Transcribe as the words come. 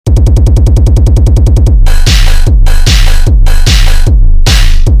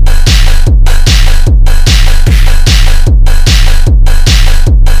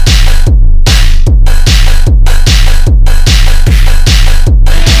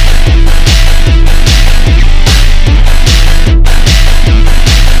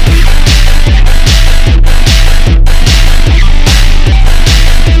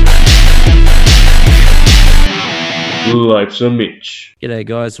Life's a Mitch. G'day,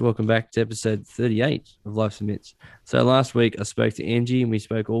 guys. Welcome back to episode 38 of Life's a Mitch. So last week I spoke to Angie and we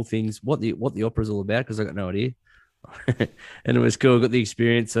spoke all things what the opera's all about because I got no idea. And it was cool. I got the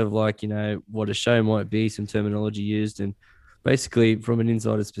experience of what a show might be, some terminology used, and basically from an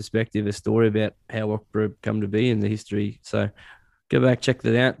insider's perspective, a story about how opera come to be and the history. So go back, check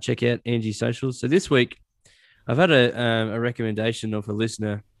that out. Check out Angie's socials. So this week I've had a recommendation of a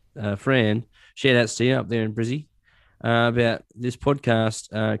listener, Fran. Shout outs to you up there in Brizzy. About this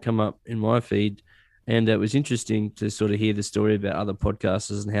podcast come up in my feed, and it was interesting to sort of hear the story about other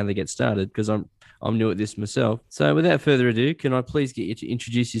podcasters and how they get started because I'm new at this myself. So without further ado, can I please get you to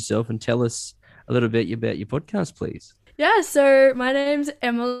introduce yourself and tell us a little bit about your podcast, please? Yeah, so my name's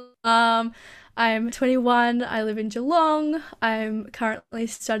Emma. I'm 21. I live in Geelong. I'm currently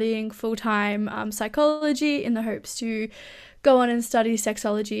studying full-time psychology in the hopes to go on and study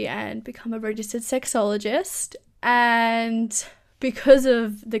sexology and become a registered sexologist. And because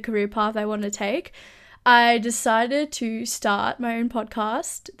of the career path I want to take, I decided to start my own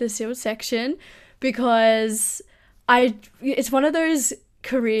podcast, The Sealed Section, because it's one of those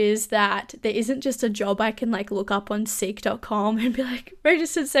careers that there isn't just a job I can look up on seek.com and be like,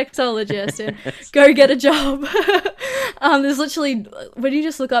 registered sexologist and go get a job. There's literally, when you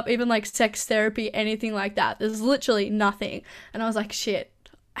just look up even sex therapy, anything like that, there's literally nothing. And I was like, shit,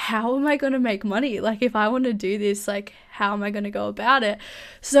 how am I going to make money? If I want to do this, how am I going to go about it?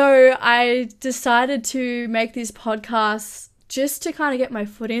 So I decided to make this podcast just to kind of get my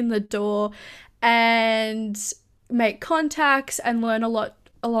foot in the door and make contacts and learn a lot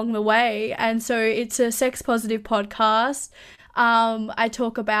along the way. And so it's a sex positive podcast. I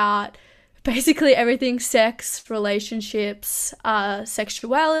talk about basically everything sex, relationships,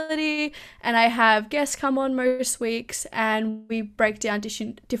 sexuality, and I have guests come on most weeks and we break down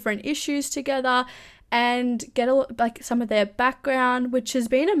different issues together and get some of their background, which has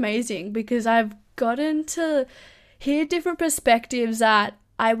been amazing because I've gotten to hear different perspectives that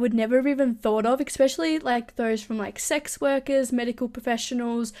I would never have even thought of, especially those from sex workers, medical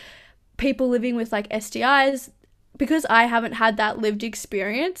professionals, people living with STIs. Because I haven't had that lived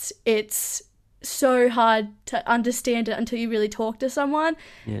experience, it's so hard to understand it until you really talk to someone.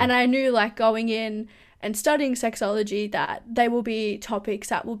 Yeah. And I knew going in and studying sexology that they will be topics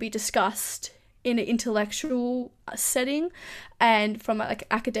that will be discussed in an intellectual setting and from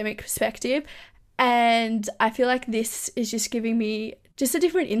academic perspective. And I feel like this is just giving me just a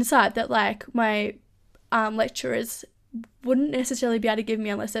different insight that my lecturers wouldn't necessarily be able to give me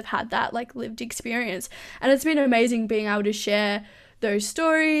unless they've had that lived experience. And it's been amazing being able to share those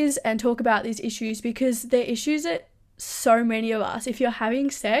stories and talk about these issues because they're issues that so many of us, if you're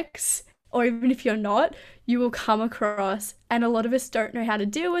having sex or even if you're not, you will come across, and a lot of us don't know how to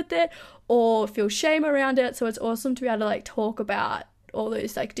deal with it or feel shame around it. So it's awesome to be able to talk about all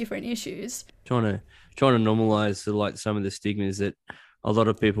those different issues. Trying to normalize some of the stigmas that a lot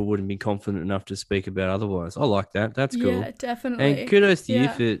of people wouldn't be confident enough to speak about otherwise. I like that. That's cool. Yeah, definitely. And kudos to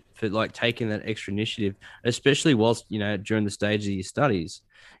you for taking that extra initiative, especially whilst, during the stage of your studies.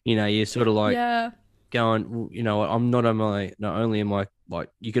 You're sort of going, I'm not only am I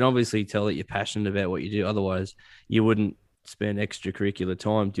you can obviously tell that you're passionate about what you do. Otherwise you wouldn't spend extracurricular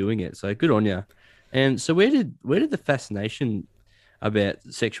time doing it. So good on you. And so where did the fascination about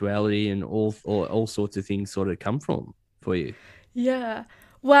sexuality and all sorts of things sort of come from for you? Yeah.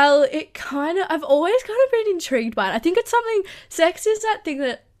 Well, I've always kind of been intrigued by it. I think it's sex is that thing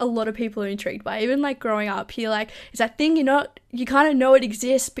that a lot of people are intrigued by. Even growing up, you're it's that thing you kind of know it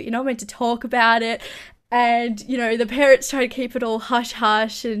exists, but you're not meant to talk about it. And, the parents try to keep it all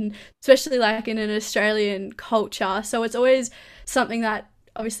hush-hush, and especially in an Australian culture. So it's always something that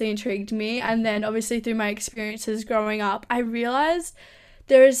obviously intrigued me. And then obviously through my experiences growing up, I realized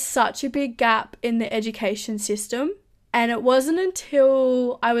there is such a big gap in the education system. And it wasn't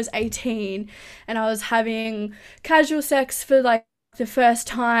until I was 18 and I was having casual sex for the first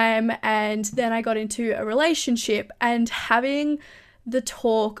time, and then I got into a relationship and having the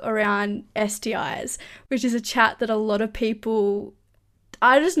talk around STIs, which is a chat that a lot of people,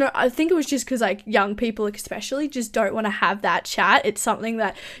 I think it was just because young people especially just don't want to have that chat. It's something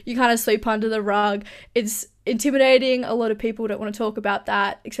that you kind of sweep under the rug. It's intimidating. A lot of people don't want to talk about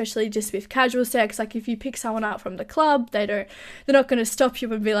that, especially just with casual sex. If you pick someone up from the club, they're not going to stop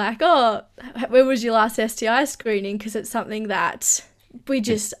you and be like, oh, where was your last STI screening? Because it's something that we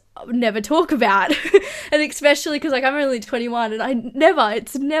just never talk about. And especially because I'm only 21 and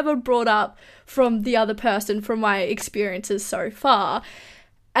it's never brought up from the other person from my experiences so far.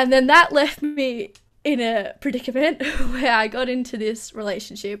 And then that left me in a predicament where I got into this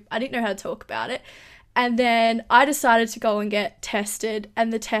relationship. I didn't know how to talk about it. And then I decided to go and get tested,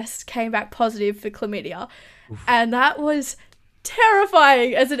 and the test came back positive for chlamydia. And that was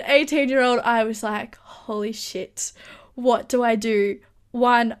terrifying. As an 18-year-old, I was like, holy shit, what do I do?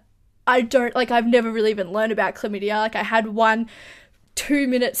 One, I don't, like, I've never really even learned about chlamydia. Like, I had 1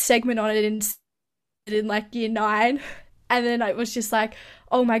 2-minute segment on it in like year 9. And then I was just like,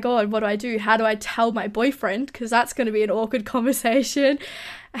 oh my God, what do I do? How do I tell my boyfriend? Because that's going to be an awkward conversation.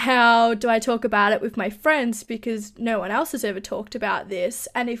 How do I talk about it with my friends? Because no one else has ever talked about this.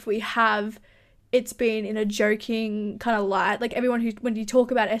 And if we have, it's been in a joking kind of light. Like everyone who, when you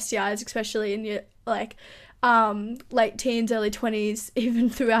talk about STIs, especially in your like late teens, early 20s, even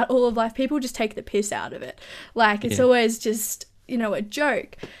throughout all of life, people just take the piss out of it. Like it's always just, you know, a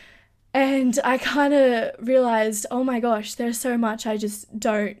joke. And I kind of realized, oh my gosh, there's so much I just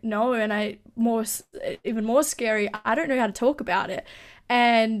don't know. And even more scary, I don't know how to talk about it.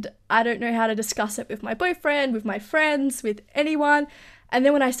 And I don't know how to discuss it with my boyfriend, with my friends, with anyone. And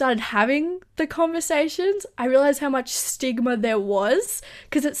then when I started having the conversations, I realized how much stigma there was,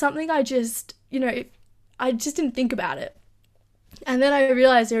 because it's something I just, you know, I just didn't think about it. And then I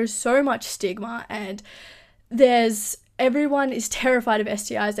realized there is so much stigma, and everyone is terrified of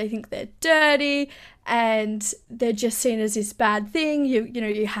STIs. They think they're dirty and they're just seen as this bad thing. You know,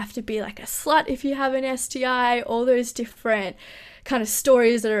 you have to be like a slut if you have an STI, all those different kind of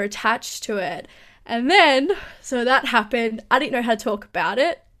stories that are attached to it. And then, so that happened. I didn't know how to talk about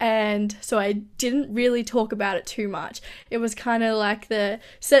it. And so I didn't really talk about it too much. It was kind of like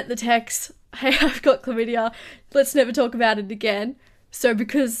sent the text, hey, I've got chlamydia. Let's never talk about it again. So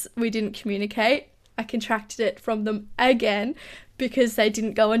because we didn't communicate, I contracted it from them again because they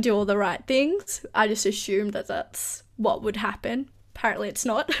didn't go and do all the right things. I just assumed that that's what would happen. Apparently it's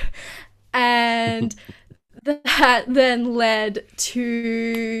not. And that then led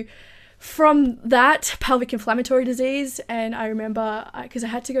to, from that, pelvic inflammatory disease. And I remember, because I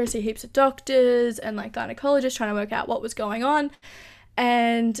had to go see heaps of doctors and like gynecologists trying to work out what was going on.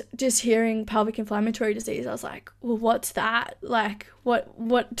 And just hearing pelvic inflammatory disease, I was like, well, what's that? Like,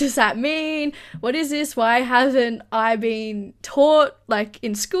 what does that mean? What is this? Why haven't I been taught, like,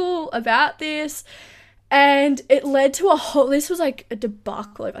 in school about this? And it led to this was like a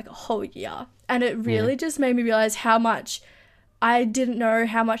debacle of like a whole year. And it really just made me realize how much I didn't know,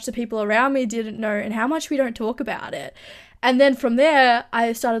 how much the people around me didn't know, and how much we don't talk about it. And then from there,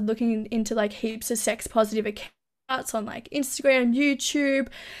 I started looking into like heaps of sex positive accounts on like Instagram, YouTube,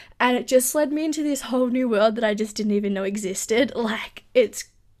 and it just led me into this whole new world that I just didn't even know existed. Like, it's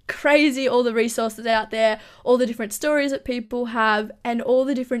crazy, all the resources out there, all the different stories that people have, and all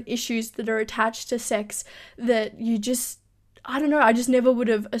the different issues that are attached to sex that you just, I don't know, I just never would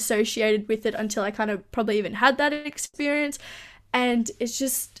have associated with it until I kind of probably even had that experience. And it's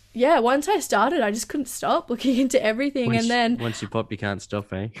just, yeah, once I started, I just couldn't stop looking into everything. And then once you pop, you can't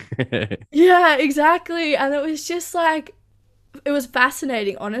stop, eh? Yeah, exactly. And it was just like, it was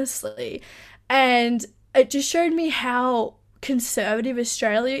fascinating, honestly. And it just showed me how conservative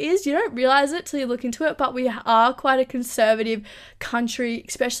Australia is. You don't realize it till you look into it, but we are quite a conservative country,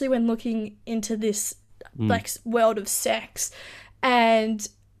 especially when looking into this like world of sex. And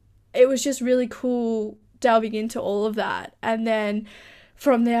it was just really cool delving into all of that. And then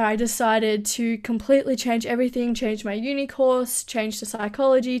from there, I decided to completely change everything, change my uni course, change to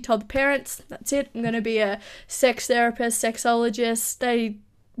psychology, told the parents, that's it, I'm going to be a sex therapist, sexologist. They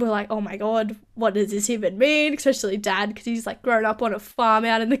were like, oh my God, what does this even mean? Especially Dad, because he's like grown up on a farm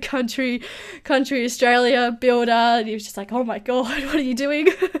out in the country Australia, builder. And he was just like, oh my God, what are you doing?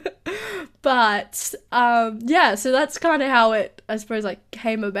 But yeah, so that's kind of how it, I suppose, like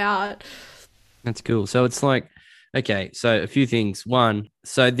came about. That's cool. So it's like, okay, so a few things. One,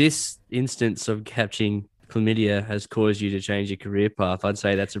 so this instance of catching chlamydia has caused you to change your career path. I'd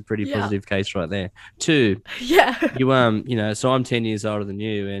say that's a pretty positive case right there. Two, you know, so I'm 10 years older than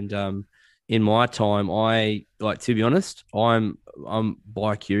you, and in my time, I like, to be honest, I'm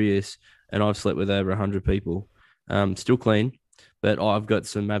bi-curious, and I've slept with over 100 people. Still clean, but I've got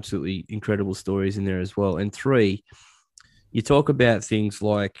some absolutely incredible stories in there as well. And three, you talk about things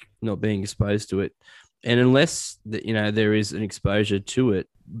like not being exposed to it, and unless you know there is an exposure to it,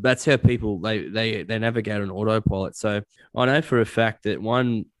 that's how people they navigate on autopilot. So I know for a fact that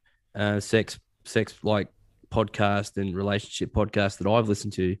one sex like podcast and relationship podcast that I've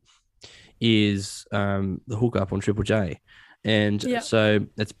listened to is the Hookup on Triple J, and so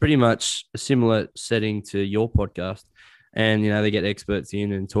it's pretty much a similar setting to your podcast. And you know they get experts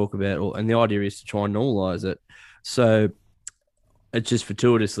in and talk about and the idea is to try and normalize it. So it's just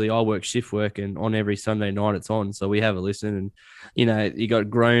fortuitously I work shift work, and on every Sunday night it's on, so we have a listen. And you got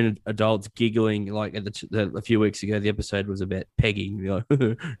grown adults giggling. Like a few weeks ago, the episode was about pegging. You're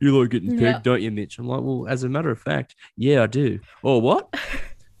like, you like getting Yeah. pegged, don't you, Mitch? I'm like, well, as a matter of fact, yeah, I do. Or what?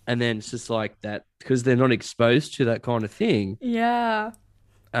 And then it's just like that because they're not exposed to that kind of thing. Yeah.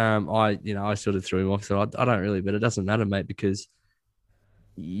 I sort of threw him off. So I don't really, but it doesn't matter, mate, because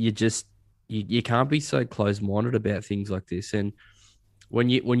you just you can't be so close-minded about things like this. And when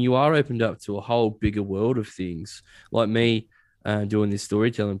you are opened up to a whole bigger world of things, like me doing this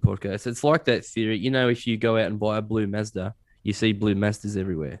storytelling podcast, it's like that theory. If you go out and buy a blue Mazda, you see blue Mazdas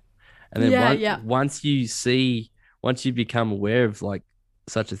everywhere, and then Yeah. once you become aware of like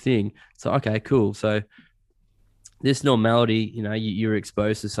such a thing, so okay, cool. So this normality, you're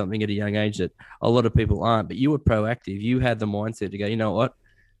exposed to something at a young age that a lot of people aren't, but you were proactive. You had the mindset to go, you know what?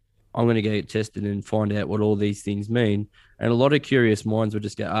 I'm going to get tested and find out what all these things mean. And a lot of curious minds would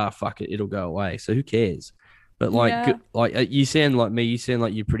just go, fuck it, it'll go away. So who cares? But Yeah. you sound like me. You sound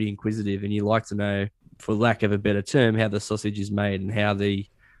like you're pretty inquisitive, and you like to know, for lack of a better term, how the sausage is made and how the,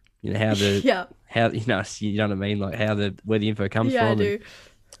 Yeah. how you know what I mean, like where the info comes Yeah, I from. do.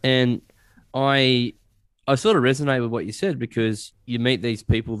 And I sort of resonate with what you said, because you meet these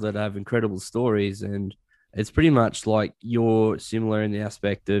people that have incredible stories, and it's pretty much like you're similar in the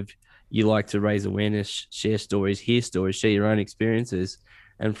aspect of you like to raise awareness, share stories, hear stories, share your own experiences.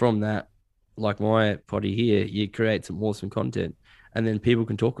 And from that, like my potty here, you create some awesome content, and then people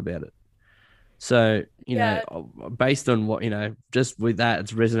can talk about it. So, Yeah. based on what, just with that,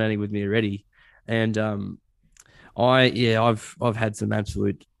 it's resonating with me already. And I've had some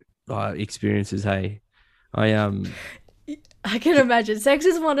absolute experiences. Hey, I I can imagine. Sex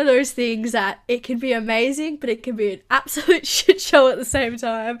is one of those things that it can be amazing, but it can be an absolute shit show at the same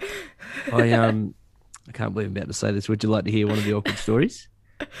time. I can't believe I'm about to say this. Would you like to hear one of the awkward stories?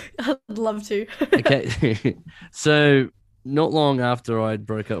 I'd love to. Okay. So not long after I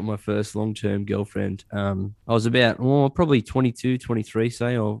broke up with my first long-term girlfriend, I was about probably 22, 23,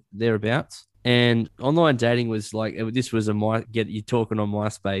 say, or thereabouts. And online dating was like, this was get you talking on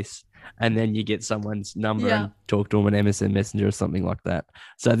MySpace, and then you get someone's number and talk to them on MSN Messenger or something like that.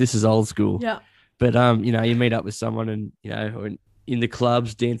 So this is old school. Yeah. But you meet up with someone, and or in the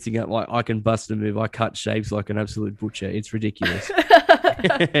clubs dancing up, like I can bust a move. I cut shapes like an absolute butcher. It's ridiculous.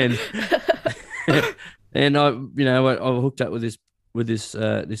 and and I hooked up with this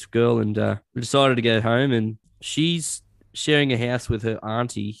girl, and we decided to go home, and she's sharing a house with her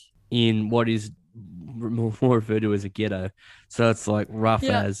auntie in what is more referred to as a ghetto. So it's like rough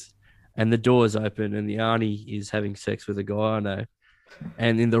as, and the door's open, and the auntie is having sex with a guy I know.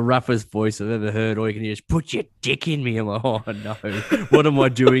 And in the roughest voice I've ever heard, all you can hear is, "Put your dick in me." I'm like, oh no, what am I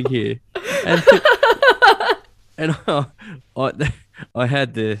doing here? And I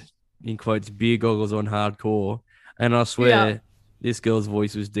had the, in quotes, beer goggles on hardcore, and I swear this girl's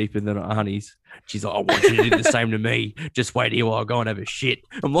voice was deeper than her auntie's. She's like, "I want you to do the same to me. Just wait here while I go and have a shit."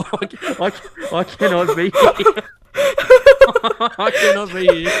 I'm like, I cannot be here. I cannot be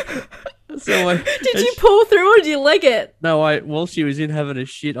here. So did you pull through or did you leg it? No, while she was in having a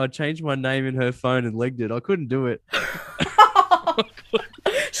shit, I changed my name in her phone and legged it. I couldn't do it.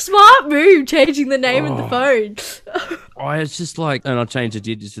 Smart move, changing the name in the phone. I was just like, and I changed the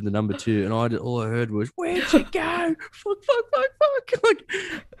digits to the number 2, and all I heard was, "Where'd you go? Fuck."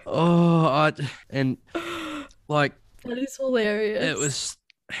 Like, that is hilarious. it was,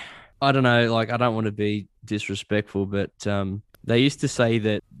 I don't know, like, I don't want to be disrespectful, but they used to say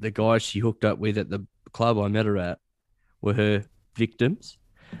that the guys she hooked up with at the club I met her at were her victims,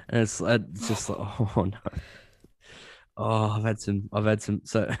 and it's just like, oh no. Oh, I've had some.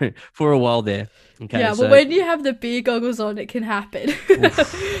 So for a while there. Okay. Yeah, but when you have the beer goggles on, it can happen.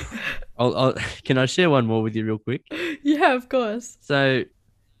 Can I share one more with you real quick? Yeah, of course. So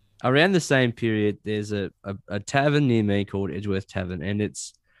around the same period, there's a tavern near me called Edgeworth Tavern, and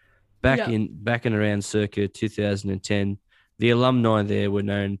it's back in around circa 2010. The alumni there were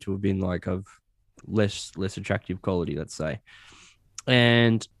known to have been like of less attractive quality, let's say.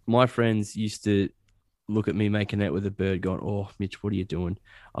 And my friends used to look at me making out with a bird going, "Oh, Mitch, what are you doing?"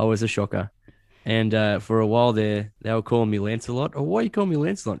 I was a shocker. And for a while there, they were calling me Lancelot. "Oh, why you call me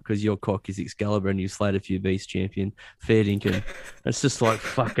Lancelot?" "Because your cock is Excalibur and you slayed a few beast champion. Fair dinkum." It's just like,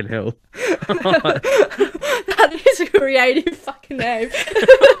 fucking hell. That is a creative fucking name.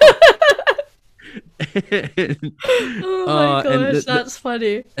 Oh my gosh, that's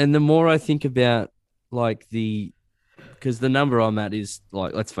funny. And the more I think about like because the number I'm at is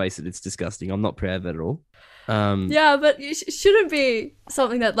like, let's face it, it's disgusting. I'm not proud of it at all. Yeah, but it shouldn't be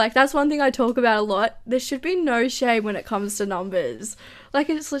something that, like, that's one thing I talk about a lot. There should be no shame when it comes to numbers. Like,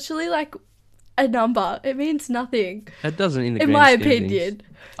 it's literally like a number. It means nothing, It doesn't in the in grand my scheme of things. opinion.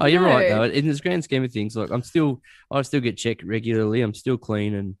 Oh, you're right No. though. In this grand scheme of things, like I still get checked regularly. I'm still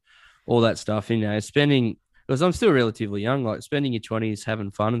clean and all that stuff. You know, spending because I'm still relatively young. Like spending your 20s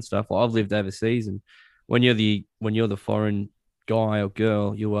having fun and stuff. Like, I've lived overseas, and when you're the foreign guy or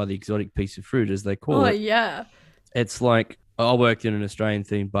girl, you are the exotic piece of fruit, as they call Oh, it. yeah. It's like I worked in an Australian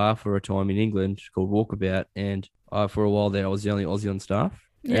themed bar for a time in England called Walkabout, and for a while there, I was the only Aussie on staff.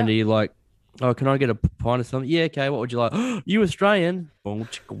 And Yeah. he like, oh, can I get a pint of something? Yeah, okay. What would you like? You Australian? Boom,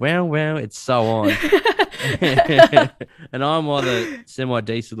 chicka, wow, wow. It's so on. And I'm either semi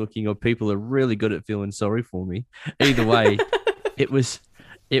decent looking or people are really good at feeling sorry for me. Either way, it was,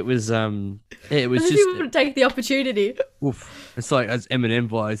 it was, yeah, it was But just, people would take the opportunity. oof. It's like as Eminem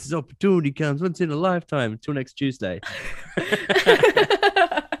buys, this opportunity comes once in a lifetime. Until next Tuesday.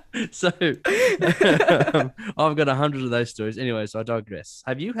 So I've got 100 of those stories. Anyway, so I digress.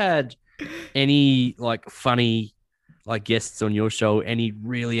 Have you had any like funny like guests on your show? Any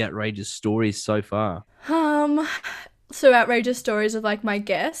really outrageous stories so far, Um, so outrageous stories of like my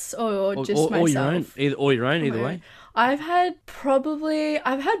guests or just or your own, myself. or your own, On either my own. way? I've had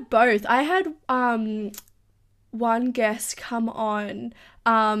both. I had one guest come on.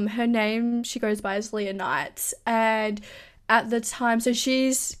 Her name, she goes by as Leah Knights, and at the time, so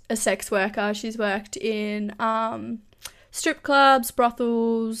she's a sex worker. She's worked in strip clubs,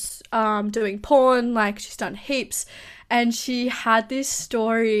 brothels, doing porn. Like, she's done heaps, and she had this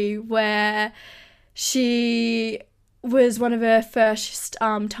story where she was one of her first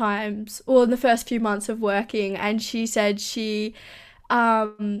times, or in the first few months of working, and she said she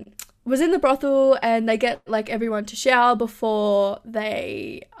um was in the brothel, and they get like everyone to shower before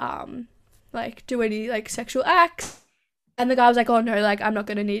they like do any like sexual acts. And the guy was like, "Oh no, like I'm not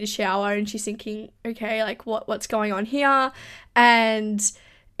gonna need a shower." And she's thinking, "Okay, like what's going on here?" And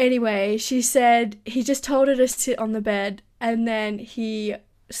anyway, she said he just told her to sit on the bed, and then he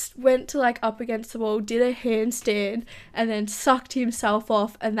went to like up against the wall, did a handstand, and then sucked himself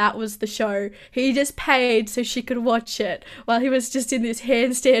off, and that was the show. He just paid so she could watch it while he was just in this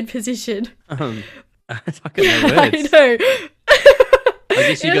handstand position. I fucking no I words. know. I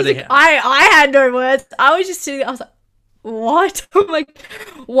guess you It got was to. like, I had no words. I was just sitting there, I was like, what? I'm like,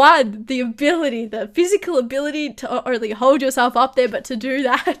 one, the ability, the physical ability to not only hold yourself up there, but to do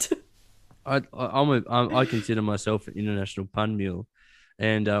that. I consider myself an international pun mule,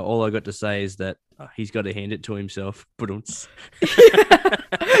 and all I got to say is that he's got to hand it to himself.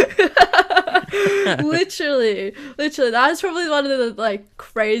 Literally, that's probably one of the like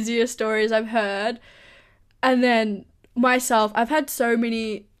craziest stories I've heard. And then myself, I've had so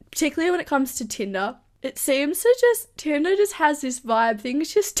many, particularly when it comes to Tinder. It seems to just, Tinder just has this vibe.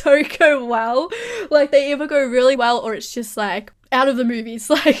 Things just don't go well. Like, they either go really well or it's just like out of the movies.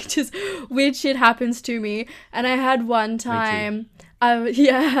 Like, just weird shit happens to me. And I had one time, I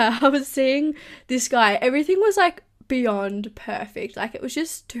was seeing this guy. Everything was like beyond perfect. Like, it was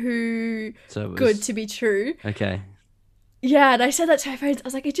just too So it good was to be true. okay. Yeah, and I said that to my friends. I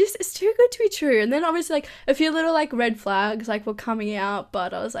was like, it's too good to be true. And then obviously like a few little like red flags like were coming out,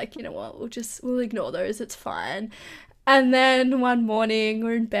 but I was like, you know what, we'll ignore those. It's fine. And then one morning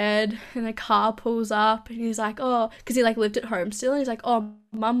we're in bed and a car pulls up and he's like, oh, because he like lived at home still. And he's like, oh,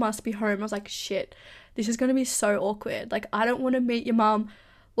 mum must be home. I was like, shit, this is gonna be so awkward. Like, I don't want to meet your mum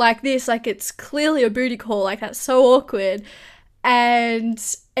like this. Like, it's clearly a booty call. Like, that's so awkward. And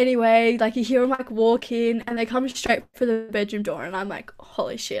anyway, like, you hear them like walk in and they come straight for the bedroom door, and I'm like,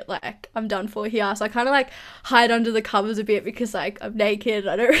 holy shit, like I'm done for here. So I kind of like hide under the covers a bit because like I'm naked.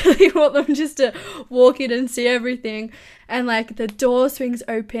 I don't really want them just to walk in and see everything. And like the door swings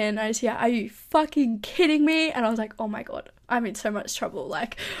open. I just hear, "Are you fucking kidding me?" And I was like, oh my god, I'm in so much trouble.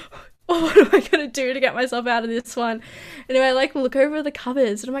 Like, what am I gonna do to get myself out of this one? Anyway, I like look over the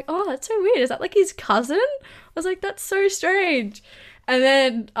covers and I'm like, oh, that's so weird. Is that like his cousin? I was like, that's so strange. And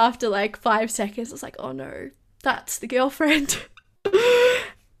then after like 5 seconds, I was like, oh no, that's the girlfriend.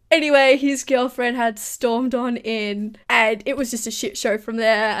 Anyway, his girlfriend had stormed on in and it was just a shit show from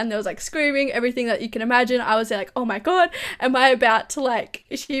there. And there was like screaming, everything that you can imagine. I was there like, oh my god, am I about to like,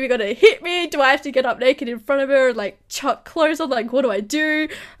 is she even gonna hit me? Do I have to get up naked in front of her and like chuck clothes on? Like, what do I do?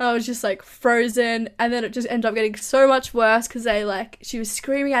 And I was just like frozen. And then it just ended up getting so much worse because she was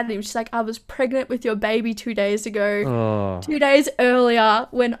screaming at him. She's like, I was pregnant with your baby 2 days ago. Oh, 2 days earlier,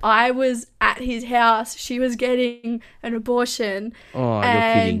 when I was at his house, she was getting an abortion. oh, you're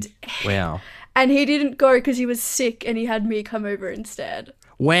And kidding. Wow. and he didn't go because he was sick and he had me come over instead.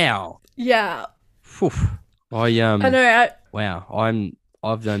 Wow. Yeah. Phew. I I know. wow,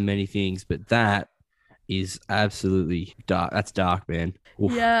 I've done many things, but that is absolutely dark. That's dark, man.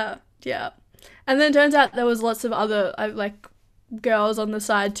 Oof. Yeah, yeah. And then turns out there was lots of other like girls on the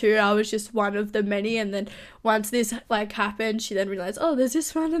side too. I was just one of the many, and then once this like happened, she then realized, oh, there's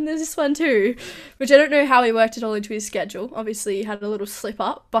this one and there's this one too, which I don't know how he worked it all into his schedule. Obviously, he had a little slip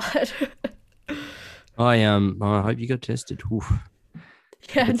up, but I hope you got tested. Oof.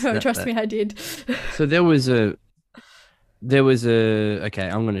 yeah, It's no, that trust that. me, I did. So okay,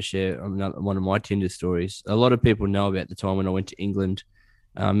 I'm going to share one of my Tinder stories. A lot of people know about the time when I went to England.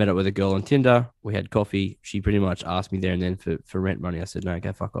 I met up with a girl on Tinder. We had coffee. She pretty much asked me there and then for rent money. I said, no,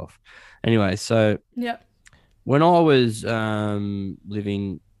 go fuck off. Anyway, so Yeah. when I was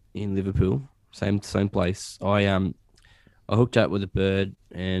living in Liverpool, same place, I hooked up with a bird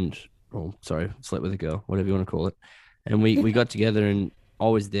and, oh, sorry, slept with a girl, whatever you want to call it. And we got together and I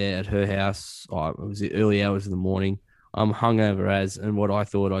was there at her house. Oh, it was the early hours of the morning. I'm hungover and what I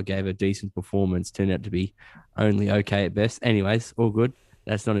thought I gave a decent performance turned out to be only okay at best. Anyways, all good.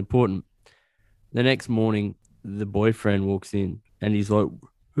 That's not important. The next morning, the boyfriend walks in and he's like,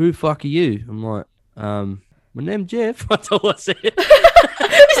 "Who the fuck are you?" I'm like, my name's Jeff." That's all I said. Is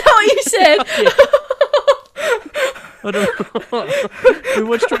that what you said? I don't know. We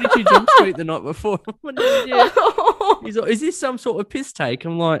watched 22 Jump Street the night before. My name's Jeff. He's like, "Is this some sort of piss take?"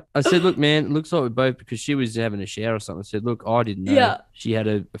 I'm like, I said, "Look, man, it looks like we both," because she was having a shower or something. I said, "Look, I didn't know Yeah. she had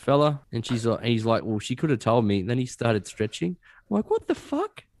a fella," and he's like, "Well, she could have told me." Then he started stretching. I'm like, "What the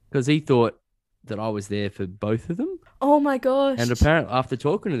fuck?" Because he thought that I was there for both of them. Oh my gosh. And apparently, after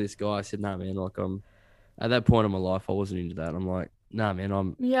talking to this guy, I said, "No, man, like I'm at that point in my life, I wasn't into that." I'm like, "Nah,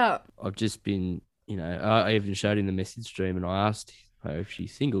 man, Yeah. I've just been, I even showed him the message stream and I asked her if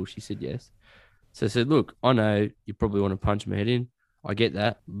she's single. She said yes. So I said, "Look, I know you probably want to punch my head in. I get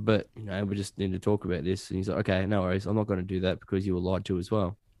that, but we just need to talk about this." And he's like, "Okay, no worries. I'm not going to do that because you were lied to as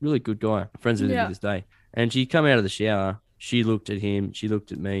well." Really good guy. Friends with him Yeah. to this day. And she come out of the shower. She looked at him. She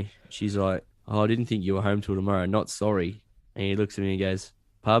looked at me. She's like, "Oh, I didn't think you were home till tomorrow. Not sorry." And he looks at me and goes,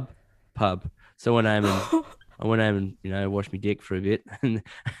 "Pub, pub." So I went home and washed my dick for a bit, and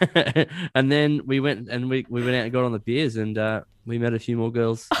and then we went out and got on the beers, and we met a few more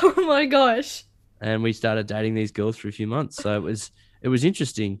girls, Oh my gosh. and we started dating these girls for a few months. So it was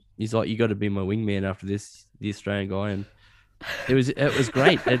interesting. He's like, "You got to be my wingman after this," the Australian guy, and it was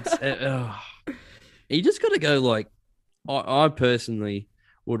great. You just got to go like, I personally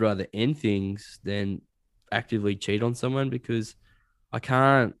would rather end things than actively cheat on someone because I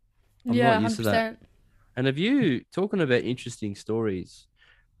can't. I'm Yeah, not used to that. 100%. And talking about interesting stories,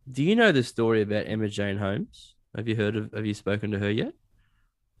 do you know the story about Emma Jane Holmes? Have you spoken to her yet?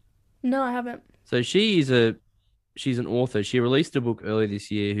 No, I haven't. So she's an author. She released a book earlier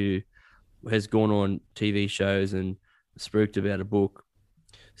this year who has gone on TV shows and spooked about a book.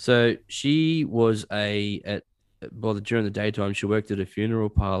 So she was during the daytime she worked at a funeral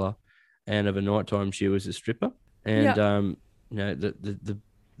parlor, and of a nighttime she was a stripper. And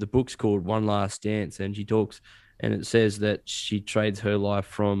the book's called One Last Dance, and she talks, and it says that she trades her life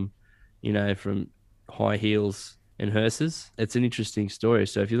from high heels and hearses. It's an interesting story.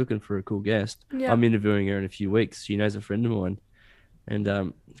 So if you're looking for a cool guest, Yeah. I'm interviewing her in a few weeks. She knows a friend of mine, and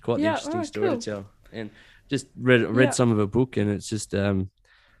it's quite an Yeah, interesting oh, story cool. to tell. And just read some of her book, and it's just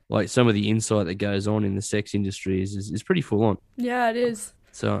like some of the insight that goes on in the sex industry is pretty full on. Yeah, it is.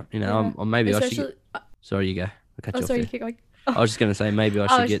 So Yeah. maybe I should. Especially. Sorry, you go. I cut you off Sorry, there. you keep going. I was just going to say maybe I I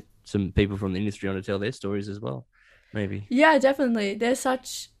should was- get some people from the industry on to tell their stories as well. Maybe. Yeah, definitely.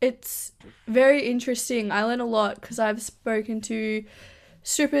 It's very interesting. I learn a lot because I've spoken to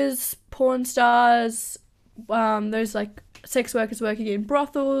strippers, porn stars, those like sex workers working in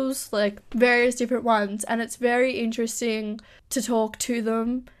brothels, like various different ones, and it's very interesting to talk to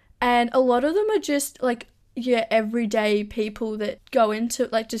them. And a lot of them are just like everyday people that go into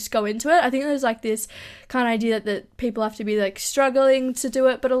it. I think there's like this kind of idea that people have to be like struggling to do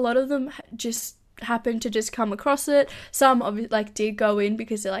it, but a lot of them just happen to just come across it. Some of it like did go in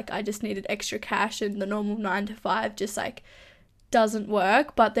because they're like, I just needed extra cash and the normal 9 to 5 just like doesn't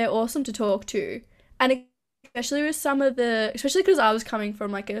work, but they're awesome to talk to. And especially because I was coming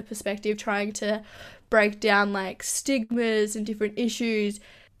from like a perspective trying to break down like stigmas and different issues,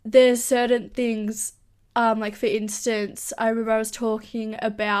 there's certain things, like for instance, I remember I was talking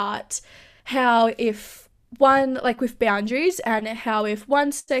about how if one, like with boundaries, and how if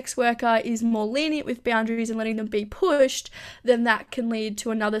one sex worker is more lenient with boundaries and letting them be pushed, then that can lead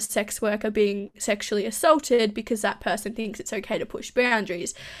to another sex worker being sexually assaulted because that person thinks it's okay to push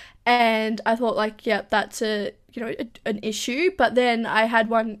boundaries. And I thought like, yeah, that's an issue. But then I had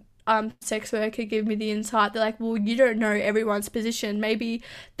one sex worker give me the insight. They're like, well, you don't know everyone's position. Maybe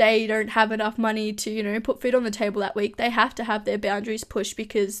they don't have enough money to, you know, put food on the table that week. They have to have their boundaries pushed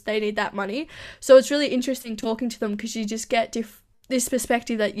because they need that money. So it's really interesting talking to them because you just get this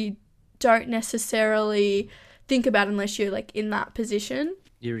perspective that you don't necessarily think about unless you're like in that position.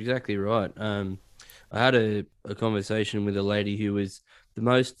 You're exactly right. I had a conversation with a lady who was the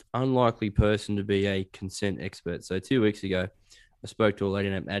most unlikely person to be a consent expert. So 2 weeks ago, I spoke to a lady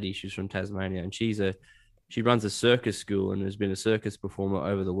named Addie. She's from Tasmania, and she runs a circus school and has been a circus performer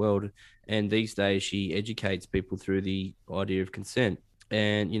over the world. And these days, she educates people through the idea of consent.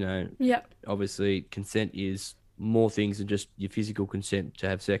 And Yeah. obviously, consent is more things than just your physical consent to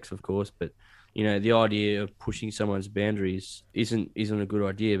have sex, of course, but the idea of pushing someone's boundaries isn't a good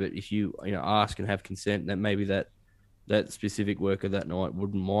idea. But if you ask and have consent, that maybe that specific worker that night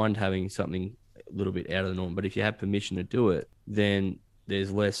wouldn't mind having something a little bit out of the norm. But if you have permission to do it, then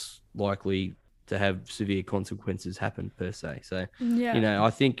there's less likely to have severe consequences happen per se. So Yeah. I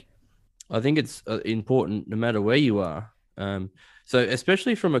think it's important no matter where you are. So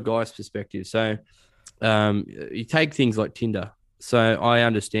especially from a guy's perspective. So you take things like Tinder. So I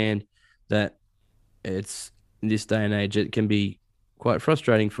understand that it's in this day and age, it can be quite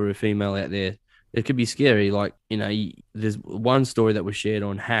frustrating for a female out there. It could be scary. Like, there's one story that was shared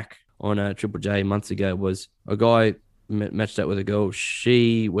on Hack on Triple J months ago was a guy matched up with a girl.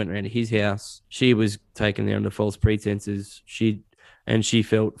 She went around to his house. She was taken there under false pretenses. She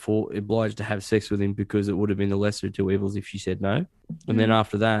felt obliged to have sex with him because it would have been the lesser of two evils if she said no. And then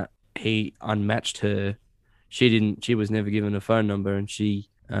after that, he unmatched her. She was never given a phone number, and she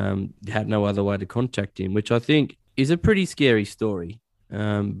had no other way to contact him, which I think is a pretty scary story.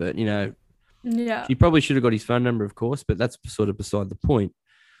 But Yeah. she probably should have got his phone number, of course, but that's sort of beside the point.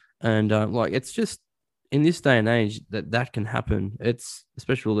 And it's just in this day and age that can happen. It's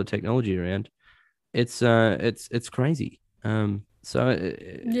especially all the technology around. It's crazy. Yeah,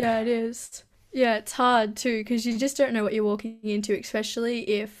 it is. Yeah, it's hard too because you just don't know what you're walking into, especially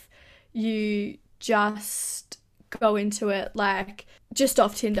if you just go into it like just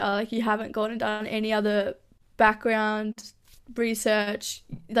off Tinder, like you haven't gone and done any other background research.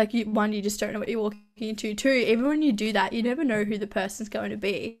 Like you just don't know what you're walking into. Two, even when you do that, you never know who the person's going to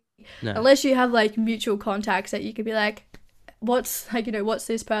be No. unless you have like mutual contacts that you could be like, what's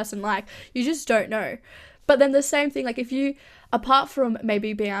this person like? You just don't know. But then the same thing, like if you, apart from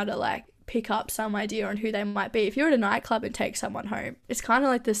maybe being able to like pick up some idea on who they might be, if you're at a nightclub and take someone home, it's kind of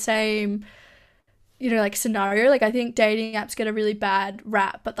like the same, like scenario. Like I think dating apps get a really bad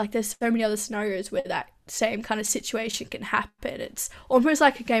rap, but like there's so many other scenarios where that same kind of situation can happen. It's almost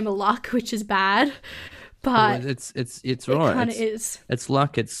like a game of luck, which is bad, but it's it right. kind of is. It's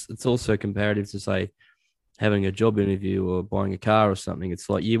luck. It's also comparative to say having a job interview or buying a car or something. It's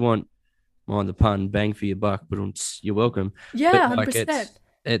like you want, mind the pun, bang for your buck, but you're welcome. Yeah, But like 100%.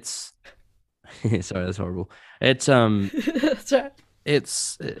 it's sorry, that's horrible. It's That's right.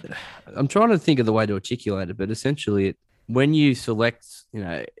 it's I'm trying to think of the way to articulate it, but essentially when you select,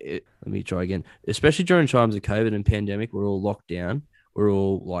 let me try again, especially during times of COVID and pandemic, we're all locked down. We're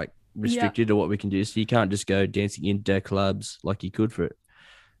all like Yeah. restricted to what we can do. So you can't just go dancing into clubs like you could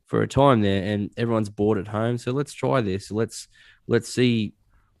for a time there, and everyone's bored at home. So let's try this. Let's see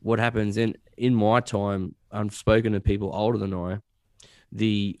what happens. And in my time, I've spoken to people older than I.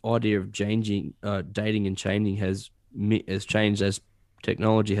 The idea of changing, dating and changing has changed as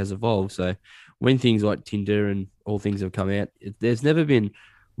technology has evolved. So when things like Tinder and all things have come out, there's never been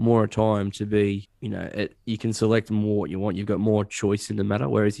more a time to be, you can select more what you want. You've got more choice in the matter.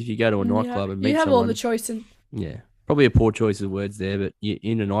 Whereas if you go to a Yeah. nightclub and You meet have all the someone, choice and yeah, probably a poor choice of words there, but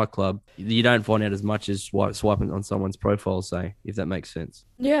in a nightclub, you don't find out as much as swiping on someone's profile, say, if that makes sense.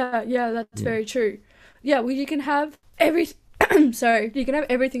 yeah, that's Yeah. very true. Yeah, well, you can have sorry, you can have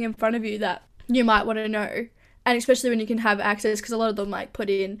everything in front of you that you might want to know, and especially when you can have access, because a lot of them like put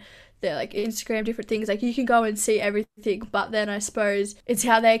in their like Instagram different things, like you can go and see everything. But then I suppose it's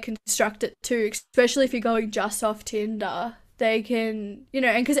how they construct it too, especially if you're going just off Tinder. They can,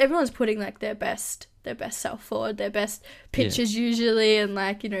 and because everyone's putting like their best self forward, their best pictures usually, and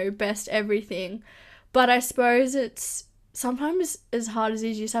like best everything. But I suppose it's sometimes as hard as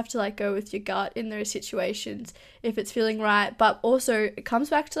it is, you just have to like go with your gut in those situations if it's feeling right. But also it comes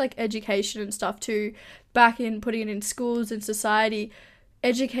back to like education and stuff too, back in putting it in schools and society,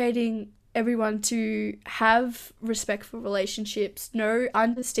 educating everyone to have respectful relationships,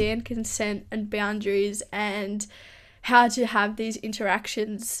 understand consent and boundaries, and how to have these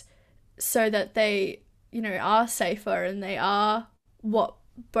interactions so that they, are safer and they are what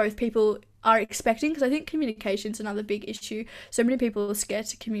both people are expecting, because I think communication's another big issue. So many people are scared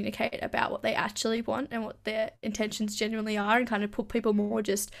to communicate about what they actually want and what their intentions genuinely are, and kind of put people more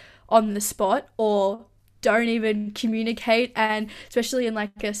just on the spot, or don't even communicate. And especially in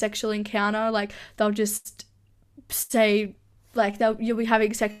like a sexual encounter, like they'll just say, like, you'll be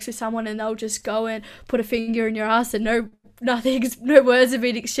having sex with someone and they'll just go and put a finger in your ass and no words have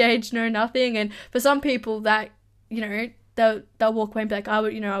been exchanged, no nothing. And for some people that, you know, they'll walk away and be like, I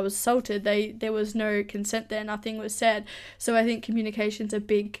was assaulted. There was no consent there, nothing was said. So I think communication's a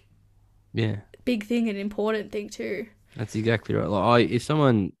big thing and important thing too. That's exactly right. Like, if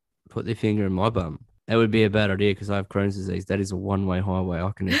someone put their finger in my bum, that would be a bad idea because I have Crohn's disease. That is a one-way highway,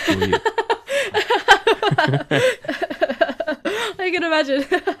 I can assure you. I can imagine.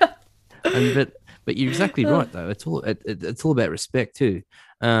 But you're exactly right though. It's all about respect too.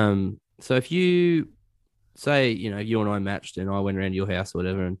 So if you say, you know, you and I matched and I went around to your house or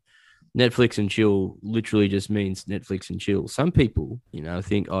whatever, and Netflix and chill literally just means Netflix and chill. Some people, you know,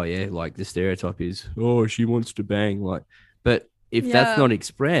 think, oh yeah, like the stereotype is, oh, she wants to bang, like. But if that's not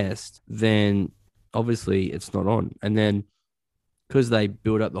expressed, then obviously it's not on. And then because they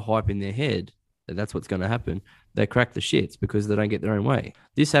build up the hype in their head that that's what's going to happen, they crack the shits because they don't get their own way.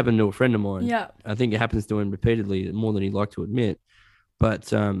 This happened to a friend of mine. Yeah. I think it happens to him repeatedly, more than he'd like to admit.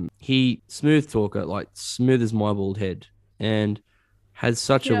 But he, smooth talker, like smooth as my bald head, and has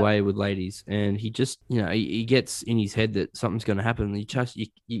such a way with ladies. And he just, you know, he gets in his head that something's going to happen.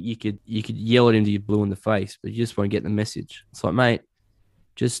 You could yell at him till you're blue in the face, but you just won't get the message. It's like, mate,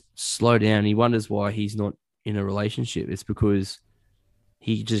 just slow down. He wonders why he's not in a relationship. It's because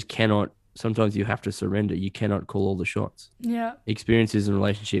he just cannot. Sometimes you have to surrender. You cannot call all the shots. Yeah. Experiences in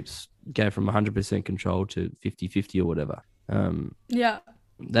relationships go from 100% control to 50-50 or whatever.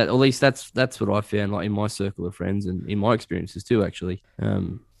 That, at least that's what I found, like in my circle of friends and in my experiences too, actually.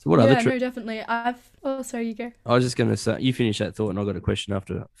 So what other? No, definitely. Sorry, you go. I was just gonna say, you finish that thought, and I've got a question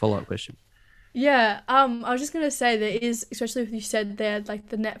after, a follow-up question. Yeah. I was just gonna say there is, especially if you said there, like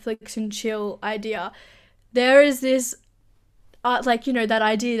the Netflix and chill idea. There is this, like, you know, that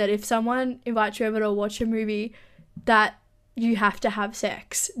idea that if someone invites you over to watch a movie, that you have to have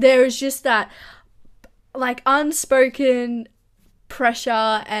sex. There is just that, like, unspoken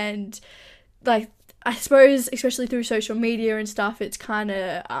pressure, and like, I suppose especially through social media and stuff, it's kind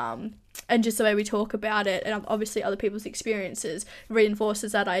of and just the way we talk about it, and obviously other people's experiences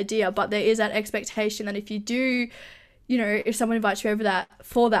reinforces that idea. But there is that expectation that if you do, you know, if someone invites you over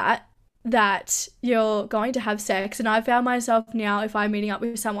that you're going to have sex. And I found myself now, if I'm meeting up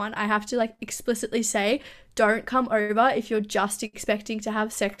with someone, I have to like explicitly say, don't come over if you're just expecting to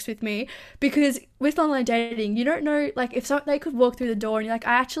have sex with me. Because with online dating, you don't know, like, if they could walk through the door and you're like,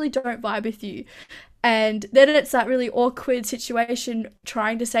 I actually don't vibe with you. And then it's that really awkward situation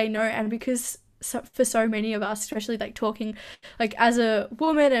trying to say no. And because for so many of us, especially like talking like as a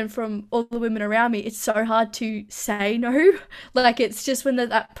woman and from all the women around me, it's so hard to say no. Like, it's just when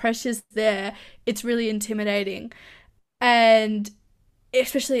that pressure's there, it's really intimidating. And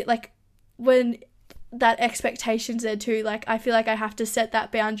especially like when that expectation's there too, like I feel like I have to set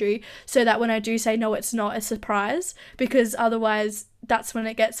that boundary so that when I do say no, it's not a surprise, because otherwise that's when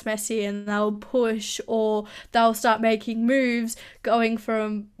it gets messy and they'll push or they'll start making moves, going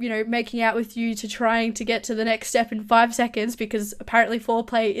from, you know, making out with you to trying to get to the next step in 5 seconds, because apparently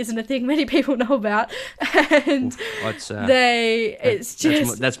foreplay isn't a thing many people know about. And that's my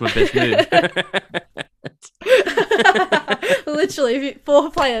best move. Literally,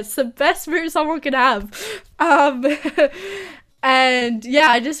 foreplay, it's the best move someone can have. And yeah,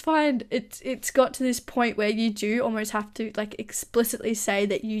 I just find it's got to this point where you do almost have to like explicitly say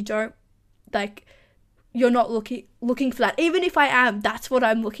that you don't, like, you're not looking for that. Even if I am, that's what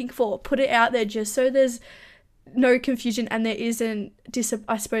I'm looking for. Put it out there just so there's no confusion and there isn't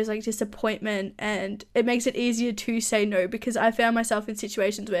I suppose like disappointment, and it makes it easier to say no. Because I found myself in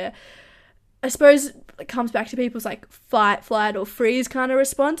situations where I suppose it comes back to people's like fight, flight or freeze kind of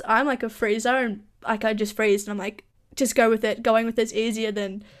response. I'm like a freezer, and like I just freeze and I'm like, just go with it. Going with it's easier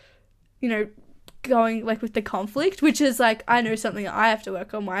than, you know, going like with the conflict, which is like, I know something I have to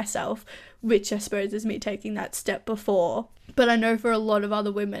work on myself, which I suppose is me taking that step before. But I know for a lot of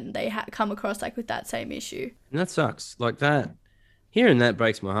other women, they come across like with that same issue. And that sucks. Like that, hearing that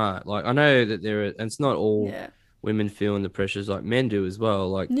breaks my heart. Like, I know that and it's not all women feeling the pressures, like men do as well.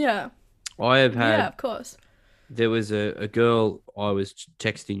 Like, I have had, of course. There was a girl I was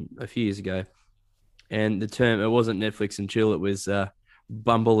texting a few years ago, and the term, it wasn't Netflix and chill, it was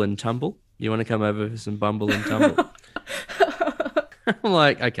bumble and tumble. You want to come over for some bumble and tumble? I'm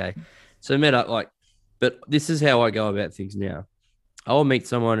like, okay. So met up, like, but this is how I go about things now. I'll meet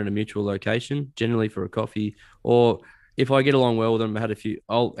someone in a mutual location, generally for a coffee, or if I get along well with them, I had a few.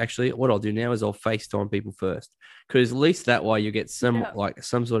 I'll actually, what I'll do now is I'll FaceTime people first, because at least that way you get Yeah.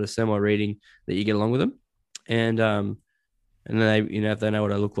 some sort of semi reading that you get along with them, and then they, if they know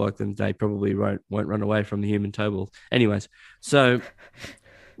what I look like, then they probably won't run away from the human table. Anyways, so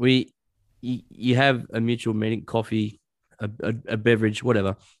we you have a mutual meeting, coffee, a beverage,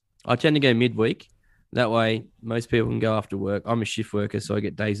 whatever. I tend to go midweek. That way, most people can go after work. I'm a shift worker, so I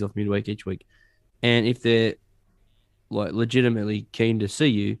get days off midweek each week. And if they're like legitimately keen to see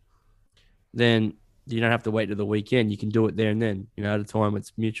you, then you don't have to wait to the weekend. You can do it there and then, at a time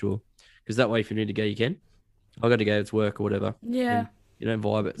it's mutual. Because that way, if you need to go, you can. I got to go, it's work or whatever, Yeah. and you don't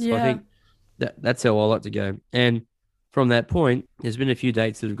vibe it. So I Yeah. think that's how I like to go. And from that point, there's been a few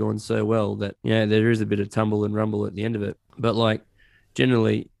dates that have gone so well that there is a bit of tumble and rumble at the end of it. But like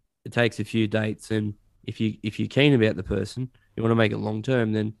generally, it takes a few dates, and if you're keen about the person, you want to make it long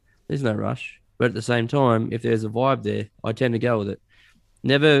term, then there's no rush. But at the same time, if there's a vibe there, I tend to go with it.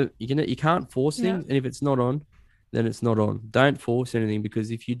 Never you can't force Yeah. things, and if it's not on, then it's not on. Don't force anything, because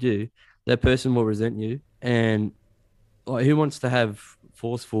if you do, that person will resent you. And like, who wants to have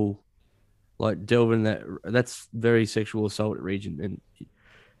forceful, like, delve in that? That's very sexual assault region, and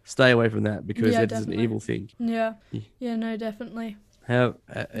stay away from that, because Yeah, it is an definitely. evil thing. Yeah. Yeah, no, definitely. How,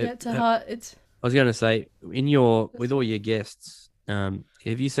 Yeah, it's a I hard it's was going to say, with all your guests, have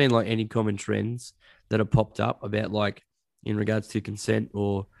you seen like any common trends that have popped up about, like, in regards to consent,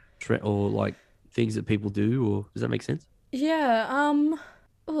 or like things that people do, or does that make sense? yeah,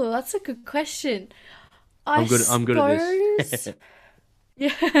 oh, that's a good question. I I'm good at this. suppose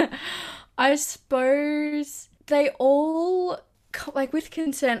yeah. I suppose they all like with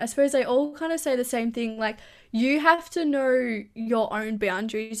consent, I suppose they all kind of say the same thing like you have to know your own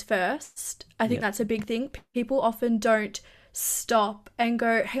boundaries first. I think Yeah. that's a big thing. People often don't stop and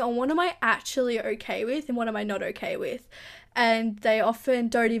go, "Hang on, what am I actually okay with and what am I not okay with?" And they often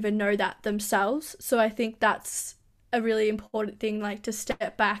don't even know that themselves. So I think that's a really important thing, like to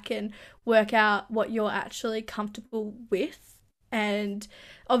step back and work out what you're actually comfortable with. And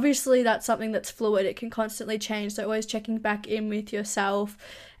obviously, that's something that's fluid, it can constantly change. So, always checking back in with yourself.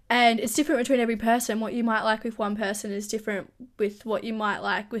 And it's different between every person. What you might like with one person is different with what you might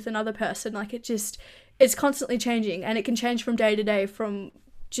like with another person. Like, it's constantly changing, and it can change from day to day from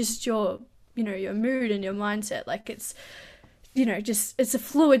just your mood and your mindset. Like, just it's a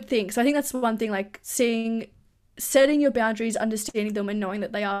fluid thing. So I think that's one thing, like setting your boundaries, understanding them, and knowing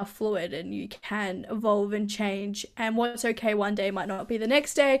that they are fluid and you can evolve and change. And what's okay one day might not be the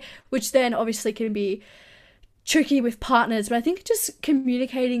next day, which then obviously can be tricky with partners. But I think just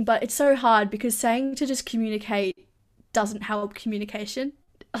communicating, but it's so hard because saying to just communicate doesn't help communication.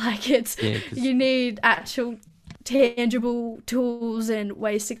 Like Yeah, because you need actual tangible tools and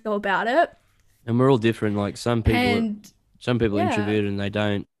ways to go about it. and we're all different. Like, And some people are yeah, introverted,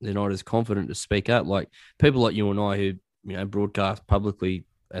 and they're not as confident to speak up. Like people like you and I, who broadcast publicly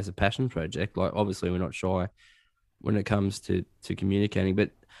as a passion project. Like, obviously we're not shy when it comes to communicating,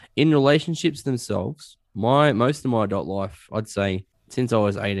 but in relationships themselves, my most of my adult life, I'd say since I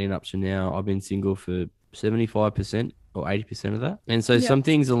was 18 up to now, I've been single for 75% or 80% of that. And so yeah, some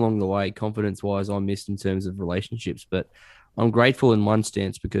things along the way, confidence wise, I missed in terms of relationships. But I'm grateful in one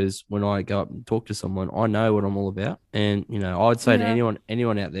stance, because when I go up and talk to someone, I know what I'm all about. And, I'd say to yeah,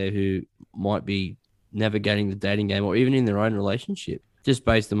 anyone out there who might be navigating the dating game, or even in their own relationship, just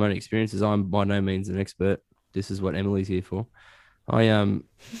based on my own experiences, I'm by no means an expert. This is what Emily's here for. I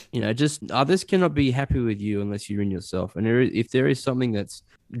just others cannot be happy with you unless you're in yourself. And if there is something that's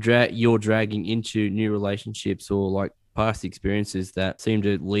you're dragging into new relationships, or like past experiences that seem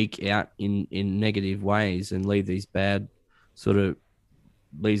to leak out in negative ways and leave these bad sort of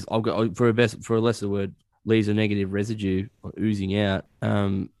leaves, I've got for a lesser word, leaves a negative residue oozing out.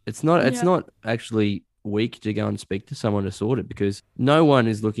 It's yeah, not actually weak to go and speak to someone to sort it, because no one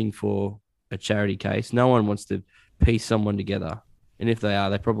is looking for a charity case. No one wants to piece someone together. And if they are,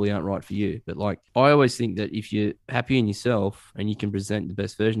 they probably aren't right for you. But like, I always think that if you're happy in yourself and you can present the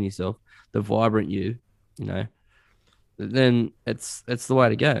best version of yourself, the vibrant you know, then it's the way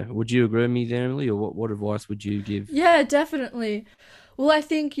to go. Would you agree with me there, Emily, or what advice would you give? yeah, definitely. Well, I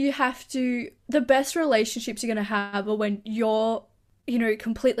think you have to, the best relationships you're going to have are when you're,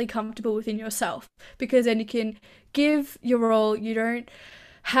 completely comfortable within yourself, because then you can give your all. You don't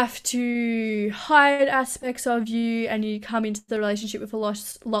have to hide aspects of you, and you come into the relationship with a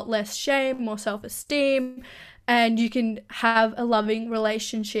lot less shame, more self esteem, and you can have a loving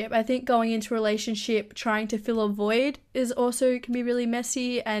relationship. I think going into a relationship trying to fill a void is also can be really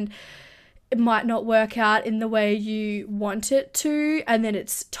messy, and it might not work out in the way you want it to, and then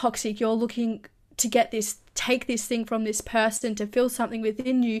it's toxic. You're looking to take this thing from this person to feel something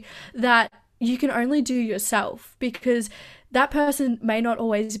within you that you can only do yourself, because that person may not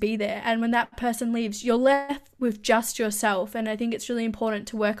always be there. And when that person leaves, you're left with just yourself. And I think it's really important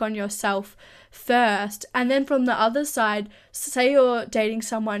to work on yourself first. And then from the other side, say you're dating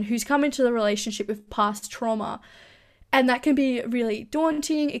someone who's come into the relationship with past trauma, and that can be really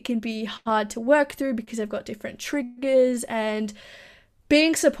daunting. It can be hard to work through because they've got different triggers, and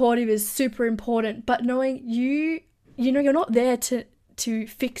being supportive is super important, but knowing you're not there to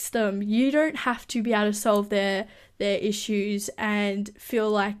fix them. You don't have to be able to solve their issues and feel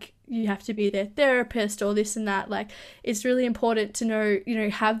like you have to be their therapist or this and that. Like, it's really important to know,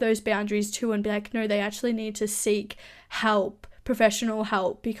 have those boundaries too, and be like, no, they actually need to seek help, professional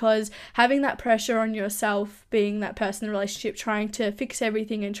help, because having that pressure on yourself, being that person in the relationship, trying to fix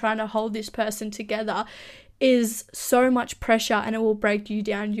everything and trying to hold this person together, is so much pressure, and it will break you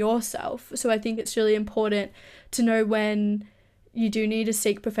down yourself. So I think it's really important to know when you do need to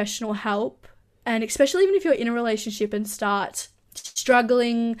seek professional help, and especially even if you're in a relationship and start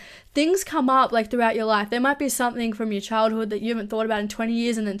struggling, things come up like throughout your life. There might be something from your childhood that you haven't thought about in 20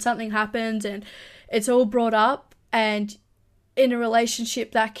 years, and then something happens and it's all brought up, and in a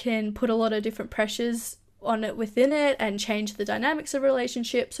relationship that can put a lot of different pressures on it within it and change the dynamics of a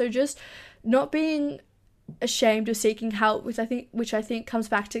relationship. So just not being ashamed of seeking help, which I think comes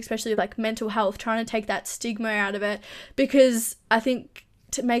back to especially like mental health, trying to take that stigma out of it, because I think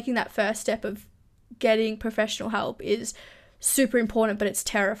making that first step of getting professional help is super important, but it's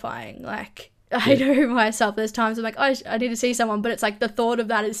terrifying. Like, I know myself, there's times I'm like, oh, I need to see someone, but it's like the thought of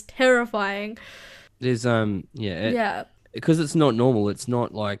that is terrifying. There's because it's not normal. It's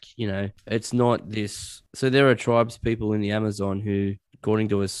not like, it's not this. So there are tribes people in the Amazon who, according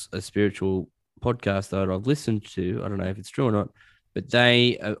to a spiritual podcast that I've listened to, I don't know if it's true or not, but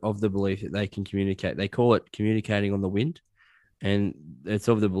they are of the belief that they can communicate. They call it communicating on the wind, and it's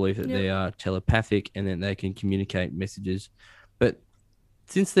of the belief that they are telepathic and that they can communicate messages. But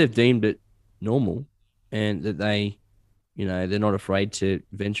since they've deemed it normal, and that they, they're not afraid to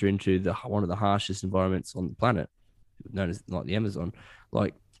venture into one of the harshest environments on the planet, known as like the Amazon,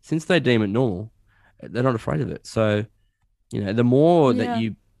 like, since they deem it normal, they're not afraid of it. So, the more that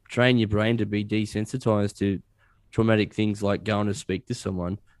you train your brain to be desensitized to traumatic things, like going to speak to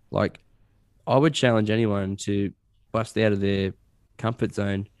someone, like, I would challenge anyone to bust out of their comfort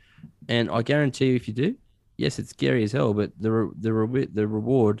zone. And I guarantee you, if you do, yes, it's scary as hell, but the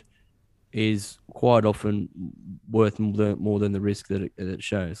reward is quite often worth more than the risk that it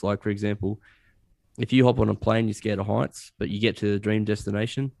shows. Like, for example, if you hop on a plane, you're scared of heights, but you get to the dream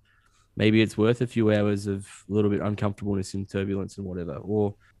destination, maybe it's worth a few hours of a little bit uncomfortableness and turbulence and whatever.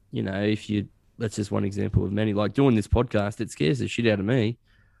 Or, that's just one example of many. Like, doing this podcast, it scares the shit out of me.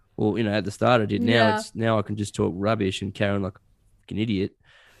 Well, at the start I did. Now I can just talk rubbish and carry on like an idiot,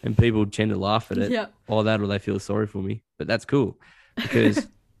 and people tend to laugh at it. Yeah. Or they feel sorry for me. But that's cool, because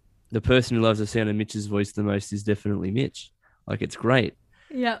the person who loves the sound of Mitch's voice the most is definitely Mitch. Like, it's great.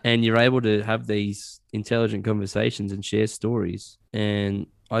 Yeah. And you're able to have these intelligent conversations and share stories. And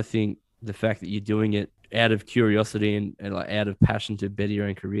I think the fact that you're doing it out of curiosity and like out of passion to better your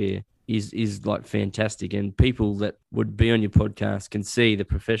own career is like fantastic. And people that would be on your podcast can see the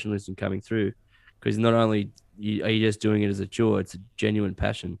professionalism coming through, because not only are you just doing it as a chore, it's a genuine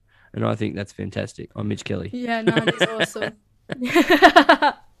passion. And I think that's fantastic. I'm Mitch Kelly. Yeah, no, it's awesome.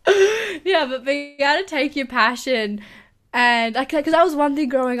 Yeah, but being able to take your passion, and because that was one thing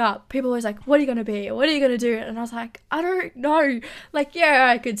growing up, people were always like, what are you going to be? What are you going to do? And I was like, I don't know. Like, yeah,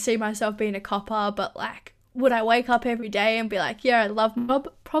 I could see myself being a copper, but like, would I wake up every day and be like, yeah, I love mob?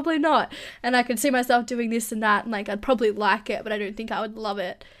 Probably not. And I could see myself doing this and that, and like, I'd probably like it, but I don't think I would love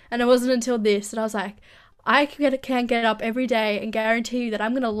it. And it wasn't until this that I was like, I can get up every day and guarantee you that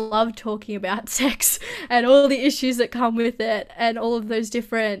I'm going to love talking about sex and all the issues that come with it, and all of those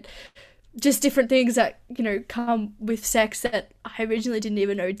different things that, come with sex that I originally didn't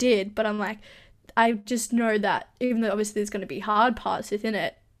even know did. But I'm like, I just know that even though obviously there's going to be hard parts within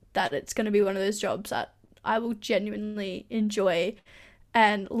it, that it's going to be one of those jobs that I will genuinely enjoy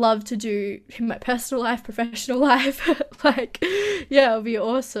and love to do in my personal life, professional life. Like, yeah, it'll be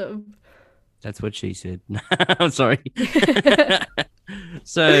awesome. That's what she said. I'm sorry.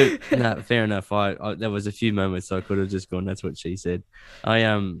 So, no, fair enough. I there was a few moments I could have just gone, that's what she said.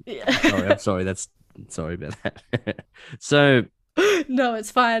 I'm sorry about that. So, no,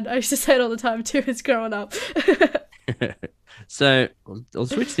 it's fine. I used to say it all the time too as growing up. So I'll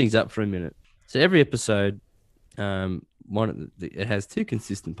switch things up for a minute. So every episode, it has two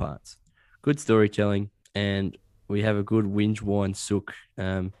consistent parts. good storytelling, and we have a good whinge whine sook.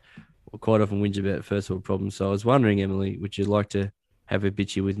 We quite often whinge about first world problems. So I was wondering, Emily, would you like to have a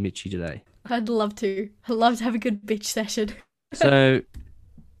bitchy with Mitchy today? I'd love to. I'd love to have a good bitch session. So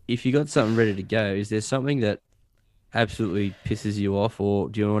if you got something ready to go, is there something that absolutely pisses you off, or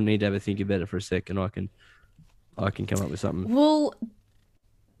do you need to have a think about it for a second? I can come up with something. Well,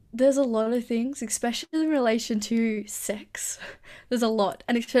 there's a lot of things, especially in relation to sex. There's a lot,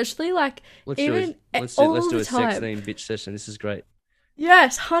 and especially like Let's do even it. Let's do all let's do the a sex time. themed bitch session. This is great.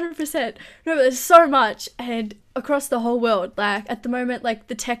 Yes, 100%. No, but there's so much, and across the whole world, like at the moment, like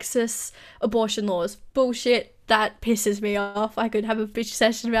the Texas abortion laws, bullshit. That pisses me off. I could have a bitch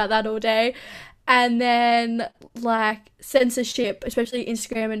session about that all day. And then like censorship, especially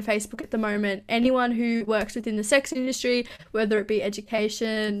Instagram and Facebook at the moment. Anyone who works within the sex industry, whether it be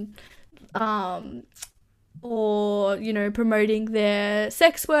education, um, or promoting their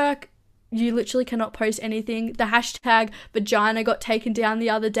sex work, you literally cannot post anything. The hashtag vagina got taken down the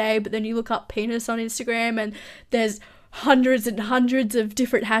other day, but then you look up penis on Instagram and there's hundreds and hundreds of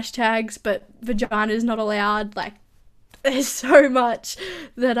different hashtags, but vagina is not allowed. Like, there's so much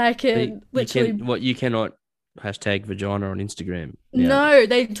that I So can literally. you cannot hashtag vagina on Instagram now. No,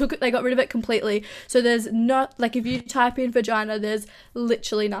 they got rid of it completely. So there's not, like, if you type in vagina, there's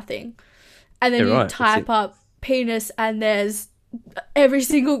literally nothing. And Yeah, then you right. That's type it. up penis and there's every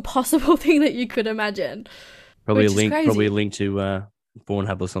single possible thing that you could imagine, Probably a which is link. Probably a crazy. link to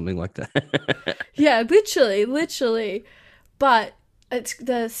Pornhub or something like that. Yeah, literally. But it's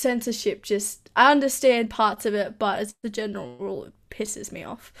the censorship. Just I understand parts of it, but as the general rule, it pisses me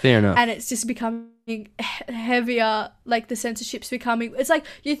off, Fair enough. and it's just becoming heavier. Like the censorship's becoming. It's like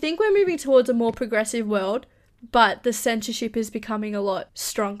you think we're moving towards a more progressive world, but the censorship is becoming a lot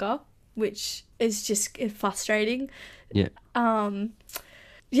stronger, which is just frustrating. Yeah. Um,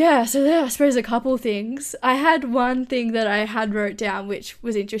 yeah, so there, I suppose a couple things. I had one thing that I had wrote down, which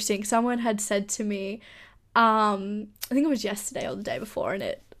was interesting. Someone had said to me, I think it was yesterday or the day before, and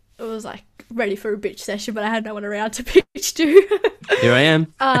it was like ready for a bitch session, but I had no one around to bitch to. Here I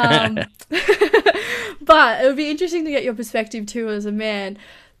am. um, but it would be interesting to get your perspective too as a man.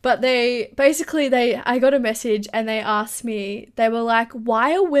 But I got a message and they asked me, they were like,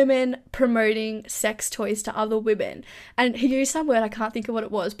 why are women promoting sex toys to other women? And he used some word, I can't think of what it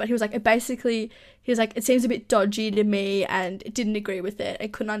was, but he was like, it seems a bit dodgy to me and didn't agree with it. I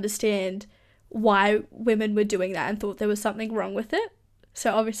couldn't understand why women were doing that and thought there was something wrong with it.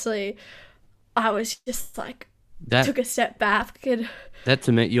 So obviously I was just like, That took a step back and that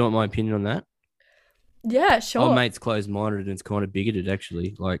to me, you want my opinion on that? yeah, Old sure. mate's closed-minded and it's kind of bigoted,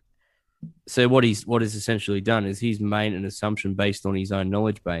 actually. Like, so what he's essentially done is he's made an assumption based on his own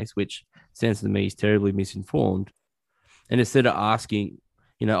knowledge base, which sounds to me he's terribly misinformed. And instead of asking,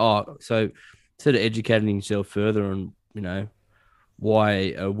 instead of educating himself further on,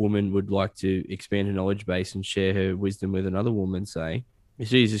 why a woman would like to expand her knowledge base and share her wisdom with another woman, say,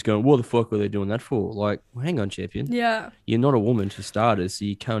 he's just going, what the fuck were they doing that for? Like, well, hang on, champion. Yeah. You're not a woman for starters, so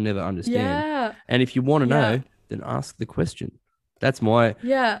you can never understand. Yeah. And if you want to Yeah. know, then ask the question. That's my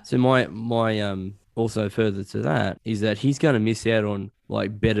Yeah. so my also further to that is that he's going to miss out on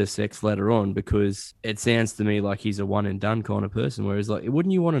like better sex later on because it sounds to me like he's a one and done kind of person. Whereas like,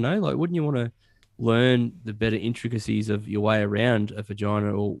 wouldn't you want to know? Like, wouldn't you want to learn the better intricacies of your way around a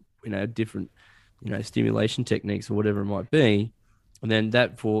vagina or different stimulation techniques or whatever it might be? And then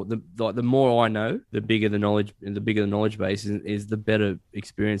that for the more I know, the bigger the knowledge base is the better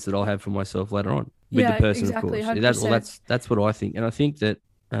experience that I'll have for myself later on with the Yeah, person, of exactly, course. That's well, 100%. that's what I think, and I think that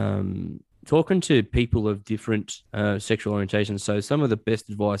talking to people of different sexual orientations. So some of the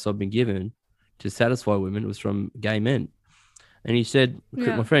best advice I've been given to satisfy women was from gay men, and he said, my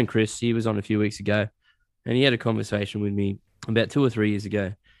Yeah. friend Chris, he was on a few weeks ago, and he had a conversation with me about 2 or 3 years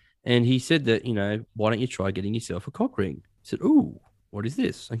ago, and he said that why don't you try getting yourself a cock ring? I said, ooh, what is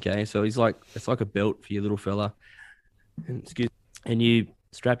this? Okay, so he's like, it's like a belt for your little fella, and you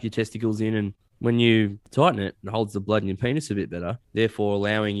strap your testicles in, and when you tighten it, it holds the blood in your penis a bit better, therefore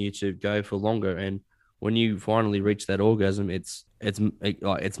allowing you to go for longer. And when you finally reach that orgasm, it's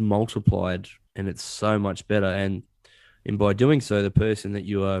multiplied and it's so much better. And by doing so, the person that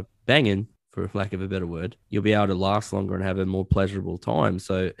you are banging, for lack of a better word, you'll be able to last longer and have a more pleasurable time.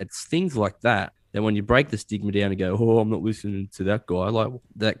 So it's things like that that when you break the stigma down and go, oh, I'm not listening to that guy, like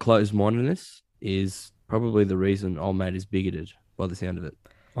that closed mindedness is probably the reason old mate is bigoted by the sound of it.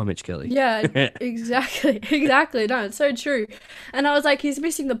 I'm Mitch Kelly. Yeah, exactly. Exactly. No, it's so true. And I was like, he's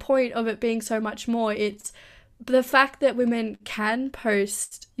missing the point of it being so much more. It's the fact that women can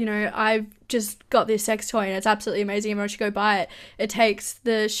post, I've just got this sex toy and it's absolutely amazing, everyone should go buy it. It takes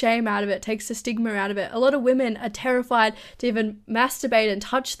the shame out of it, takes the stigma out of it. A lot of women are terrified to even masturbate and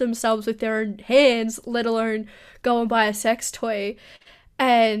touch themselves with their own hands, let alone go and buy a sex toy.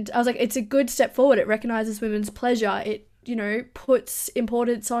 And I was like, it's a good step forward. It recognizes women's pleasure. It, puts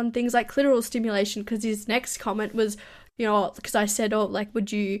importance on things like clitoral stimulation, because his next comment was, because I said, oh, like,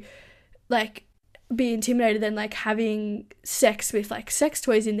 would you, like, be intimidated then, like, having sex with, like, sex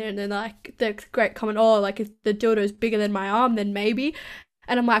toys in there? And then, like, the great comment, oh, like, if the dildo is bigger than my arm, then maybe.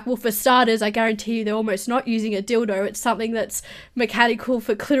 And I'm like, well, for starters, I guarantee you they're almost not using a dildo. It's something that's mechanical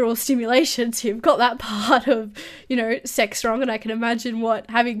for clitoral stimulation. So you've got that part of, sex wrong. And I can imagine what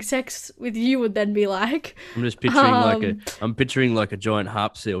having sex with you would then be like. I'm just picturing I'm picturing like a giant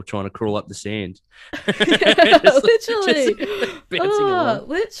harp seal trying to crawl up the sand. Literally.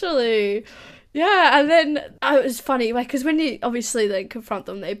 Literally. Yeah, and then it was funny, like, because when you obviously then confront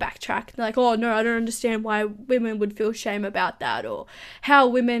them, they backtrack. They're like, oh, no, I don't understand why women would feel shame about that, or how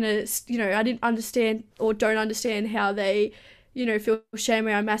women are, I didn't understand or don't understand how they, feel shame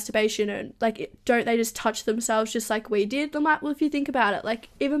around masturbation, and, like, don't they just touch themselves just like we did? I'm like, well, if you think about it, like,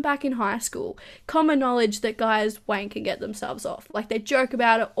 even back in high school, common knowledge that guys wank and get themselves off. Like, they joke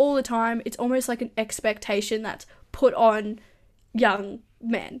about it all the time. It's almost like an expectation that's put on young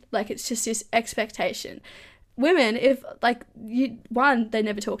men. Like, it's just this expectation. Women, if, like, one, they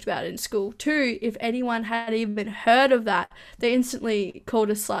never talked about it in school. Two, if anyone had even heard of that, they instantly called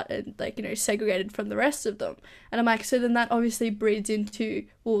a slut and, like, segregated from the rest of them. And I'm like, so then that obviously breeds into,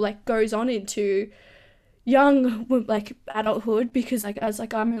 well, like, goes on into young, like, adulthood, because, like, as,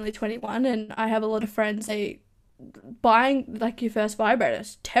 like, I'm only 21 and I have a lot of friends, buying, like, your first vibrator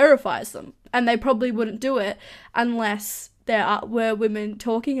terrifies them, and they probably wouldn't do it unless there were women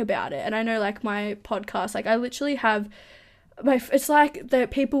talking about it. And I know, like, my podcast, like, I literally have it's like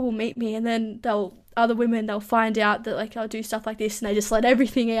that people will meet me and then other women, they'll find out that, like, I'll do stuff like this and they just let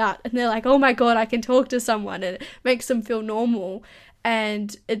everything out and they're like, oh my god, I can talk to someone, and it makes them feel normal.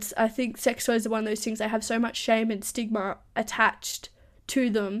 And I think sex toys are one of those things that have so much shame and stigma attached to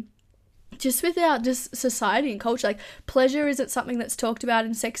them, just without just society and culture. Like, pleasure isn't something that's talked about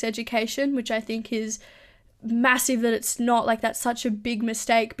in sex education, which I think is massive that it's not. Like, that's such a big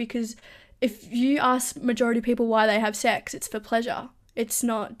mistake, because if you ask majority of people why they have sex, it's for pleasure. It's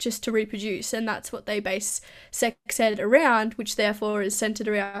not just to reproduce, and that's what they base sex ed around, which therefore is centered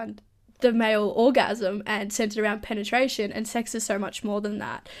around the male orgasm and centered around penetration, and sex is so much more than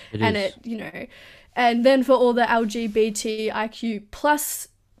that. And then for all the LGBTIQ plus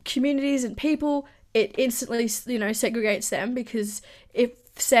communities and people, it instantly, segregates them, because if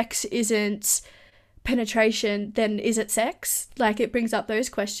sex isn't penetration, then is it sex? Like, it brings up those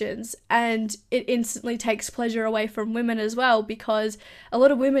questions, and it instantly takes pleasure away from women as well, because a lot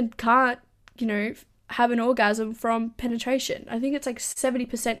of women can't, have an orgasm from penetration. I think it's like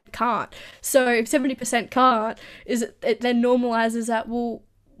 70% can't. So if 70% can't, it then normalizes that, well,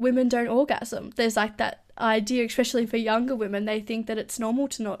 women don't orgasm. There's, like, that idea, especially for younger women, they think that it's normal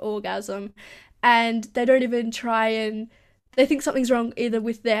to not orgasm, and they don't even try, and they think something's wrong either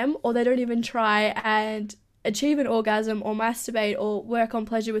with them, or they don't even try and achieve an orgasm or masturbate or work on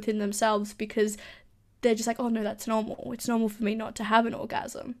pleasure within themselves, because they're just like, oh no, that's normal. It's normal for me not to have an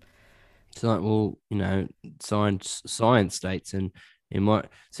orgasm. It's like, well, science states, and it might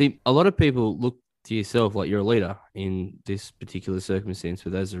see a lot of people look to yourself like you're a leader in this particular circumstance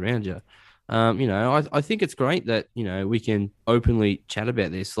with those around you. I think it's great that, we can openly chat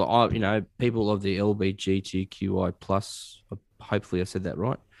about this. Like, people of the LGBTQI plus, hopefully I said that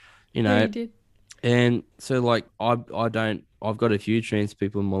right, Yeah, you did. And so, like, I've got a few trans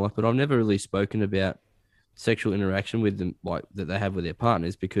people in my life, but I've never really spoken about sexual interaction with them, like, that they have with their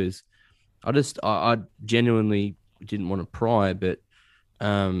partners, because I genuinely didn't want to pry, but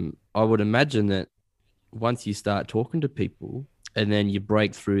I would imagine that once you start talking to people and then you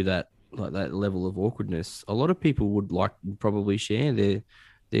break through that, like, that level of awkwardness, a lot of people would probably share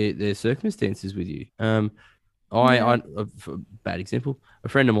their circumstances with you. A bad example, a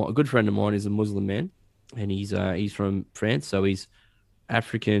good friend of mine is a Muslim man, and he's from France, so he's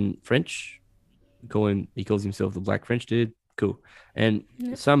African French. He calls himself the Black French dude. Cool. And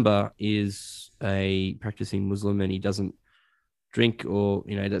Samba is a practicing Muslim, and he doesn't drink, or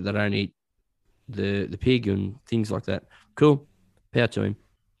they don't eat the pig and things like that. Cool. Power to him.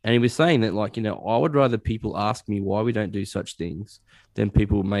 And he was saying that, like, I would rather people ask me why we don't do such things than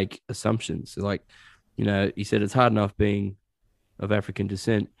people make assumptions. So, like, he said it's hard enough being of African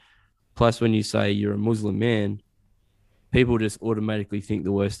descent. Plus, when you say you're a Muslim man, people just automatically think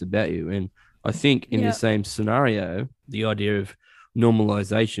the worst about you. And I think in the Yeah. same scenario, the idea of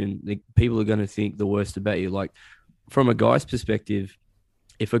normalization, people are going to think the worst about you. Like from a guy's perspective,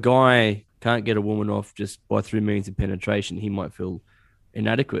 if a guy can't get a woman off just by through means of penetration, he might feel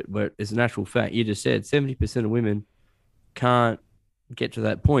inadequate. But as an actual fact, you just said 70% of women can't get to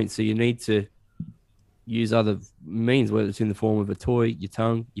that point. So you need to use other means, whether it's in the form of a toy, your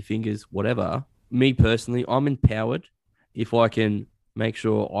tongue, your fingers, whatever. Me personally, I'm empowered if I can make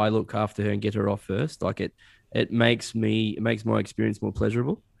sure I look after her and get her off first. Like it makes my experience more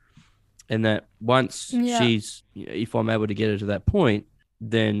pleasurable. And that once Yeah. if I'm able to get her to that point,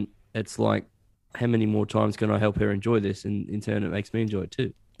 then it's like, how many more times can I help her enjoy this? And in turn, it makes me enjoy it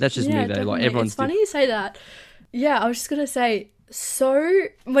too. That's just me Yeah, though. Like definitely. It's everyone's funny different. you say that. Yeah, I was just gonna say, so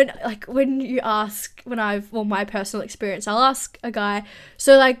when you ask, when I've, well, my personal experience, I'll ask a guy,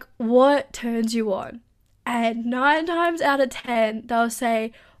 so like what turns you on? And 9 times out of 10 they'll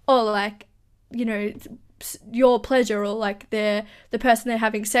say, oh, like, you know, your pleasure, or like the person they're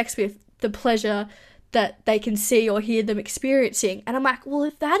having sex with, the pleasure that they can see or hear them experiencing. And I'm like, well,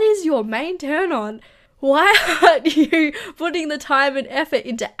 if that is your main turn on, why aren't you putting the time and effort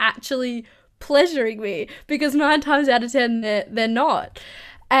into actually pleasuring me? Because 9 times out of 10 they're not.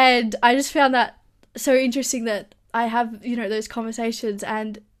 And I just found that so interesting that I have, you know, those conversations,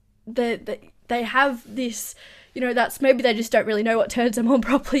 and they have this, you know, that's, maybe they just don't really know what turns them on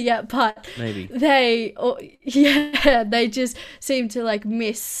properly yet, but Maybe. yeah, they just seem to like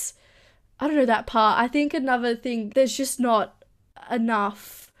miss, I don't know, that part. I think another thing, there's just not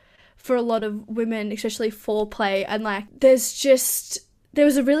enough for a lot of women, especially foreplay, and like there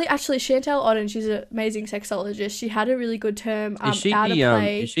was a really, actually, Chantal Otten, she's an amazing sexologist. She had a really good term, out of Is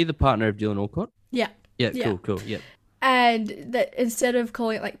play. she the partner of Dylan Alcott? Yeah, Yeah, yeah. cool, cool. Yeah. And that instead of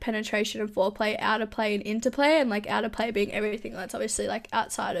calling it like penetration and foreplay, out of play and interplay, and like out of play being everything that's obviously like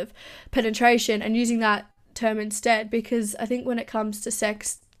outside of penetration, and using that term instead, because I think when it comes to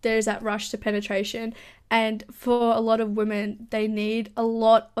sex, there's that rush to penetration, and for a lot of women, they need a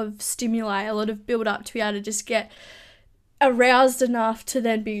lot of stimuli, a lot of build up to be able to just get aroused enough to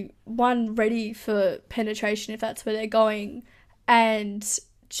then be, one, ready for penetration if that's where they're going, and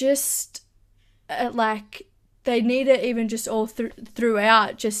just like they need it even just all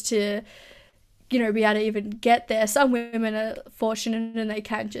throughout, just to, you know, be able to even get there. Some women are fortunate and they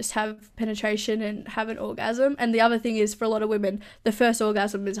can just have penetration and have an orgasm. And the other thing is, for a lot of women, the first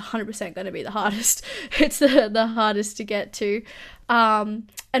orgasm is 100% going to be the hardest. It's the hardest to get to. And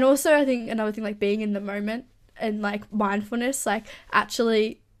also, I think another thing, like being in the moment and like mindfulness, like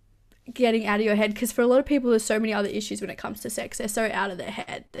actually getting out of your head, because for a lot of people there's so many other issues when it comes to sex. They're so out of their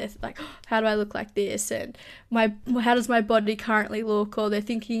head. They're like, oh, how do I look like this, and how does my body currently look, or they're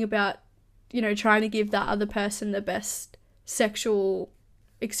thinking about, you know, trying to give that other person the best sexual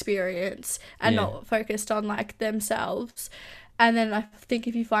experience and Yeah. not focused on like themselves. And then I think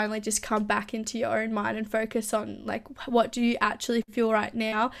if you finally just come back into your own mind and focus on like, what do you actually feel right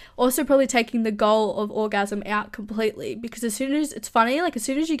now, also probably taking the goal of orgasm out completely, because as soon as, it's funny, like as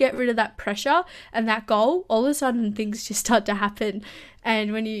soon as you get rid of that pressure and that goal, all of a sudden things just start to happen.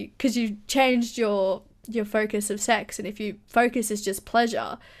 And when you, because you've changed your focus of sex, and if your focus is just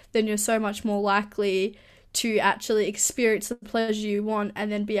pleasure, then you're so much more likely to actually experience the pleasure you want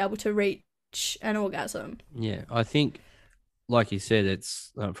and then be able to reach an orgasm. Yeah. I think, like you said,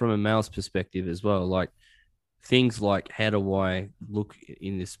 it's from a male's perspective as well. Like things like, how do I look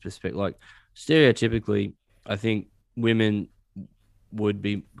in this perspective? Like stereotypically, I think women would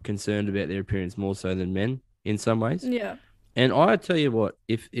be concerned about their appearance more so than men in some ways. Yeah. And I tell you what,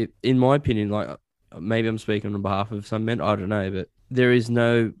 if in my opinion, like maybe I'm speaking on behalf of some men, I don't know, but there is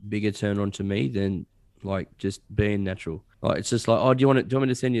no bigger turn on to me than like just being natural. Like it's just like, oh, do you want me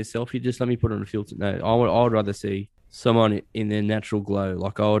to send you a selfie? Just let me put on a filter. No, I would rather see someone in their natural glow.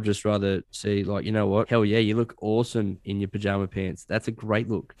 Like I would just rather see, like, you know what? Hell yeah, you look awesome in your pajama pants. That's a great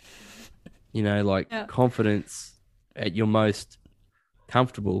look. You know, like Yeah. confidence at your most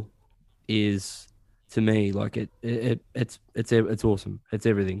comfortable is, to me, like it's awesome. It's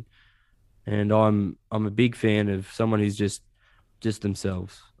everything. And I'm a big fan of someone who's just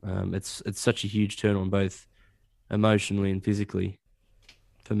themselves. It's such a huge turn on, both emotionally and physically,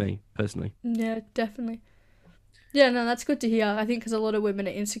 for me personally. Yeah, definitely. Yeah, no, that's good to hear. I think because a lot of women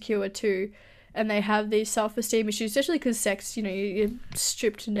are insecure too, and they have these self-esteem issues, especially because sex, you know, you're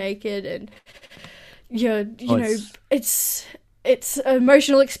stripped naked, and you're, Oh, you know, it's an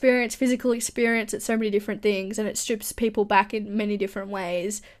emotional experience, physical experience. It's so many different things, and it strips people back in many different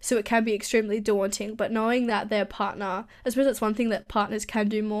ways. So it can be extremely daunting. But knowing that their partner, I suppose that's one thing that partners can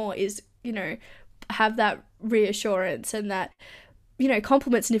do more, is, you know, have that reassurance, and that,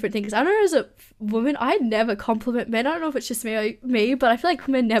 compliments and different things. I know as a woman, I never compliment men. I don't know if it's just me, but I feel like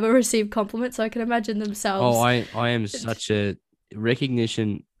men never receive compliments, so I can imagine themselves. Oh, I am such a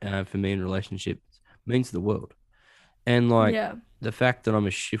recognition for me in relationships means the world. And like Yeah. the fact that I'm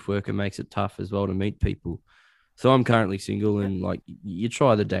a shift worker makes it tough as well to meet people. So I'm currently single, Yeah. and like you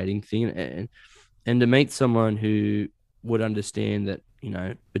try the dating thing, and to meet someone who would understand that,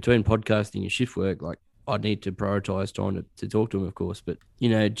 between podcasting and shift work, like I'd need to prioritize time to talk to them, of course. But,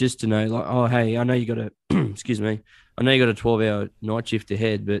 just to know, like, oh, hey, I know you got a, excuse me, I know you got a 12-hour night shift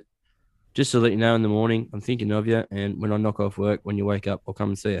ahead, but just to let you know in the morning, I'm thinking of you. And when I knock off work, when you wake up, I'll come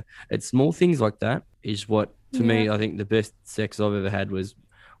and see you. It's small things like that is what, to Yeah. me, I think the best sex I've ever had was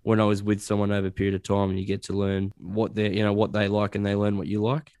when I was with someone over a period of time, and you get to learn what what they like, and they learn what you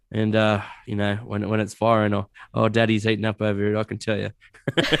like. And, when it's firing, daddy's heating up over here, I can tell you.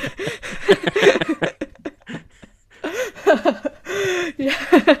 Yeah.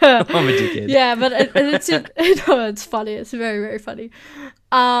 I'm a dickhead. Yeah, but it's funny. It's very, very funny.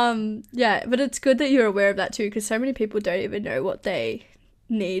 Yeah, but it's good that you're aware of that too, because so many people don't even know what they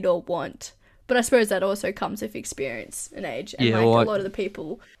need or want. But I suppose that also comes with experience and age, and Yeah, like well, a lot of the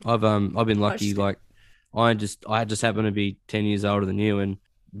people. I've been lucky. just- Like I just happen to be 10 years older than you, and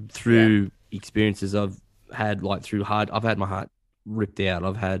Yeah. through experiences I've had, like I've had my heart ripped out.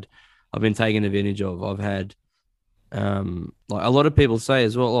 I've been taken advantage of. I've had like a lot of people say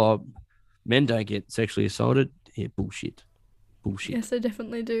as well, oh, men don't get sexually assaulted. Yeah, bullshit. Yes, they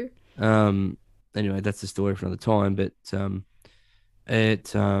definitely do. Anyway, that's a story for another time, but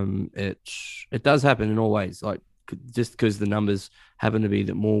it it does happen in all ways. Like just because the numbers happen to be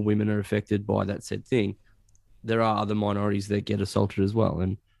that more women are affected by that said thing, there are other minorities that get assaulted as well.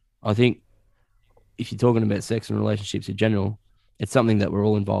 And I think if you're talking about sex and relationships in general, it's something that we're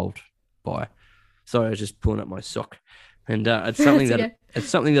all involved by. Sorry, I was just pulling up my sock, and it's something It's that okay. it's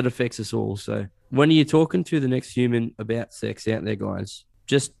something that affects us all. So when you're talking to the next human about sex out there, guys,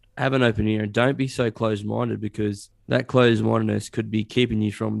 just have an open ear and don't be so closed-minded, because that closed-mindedness could be keeping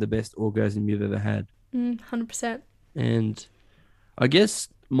you from the best orgasm you've ever had. 100%. And I guess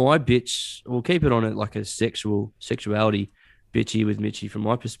my bitch, we'll keep it on it like a sexuality bitchy with Mitchy from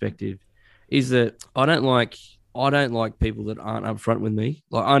my perspective, is that I don't like people that aren't upfront with me.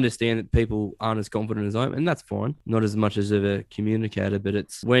 Like I understand that people aren't as confident as I am, and that's fine. Not as much as of a communicator, but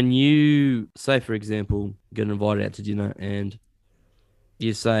it's when you say, for example, get invited out to dinner and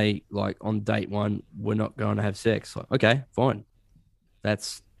you say, like, on date one, we're not going to have sex. Like, okay, fine.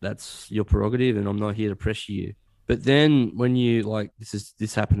 That's your prerogative, and I'm not here to pressure you. But then when you like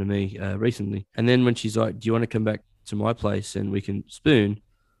this happened to me recently, and then when she's like, "Do you want to come back to my place and we can spoon?"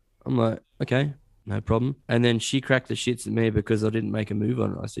 I'm like, "Okay, no problem." And then she cracked the shits at me because I didn't make a move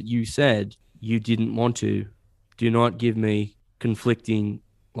on it. I said, "You said you didn't want to. Do not give me conflicting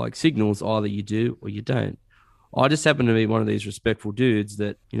like signals. Either you do or you don't." I just happen to be one of these respectful dudes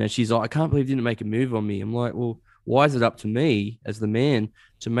that, she's like, "I can't believe you didn't make a move on me." I'm like, well, why is it up to me as the man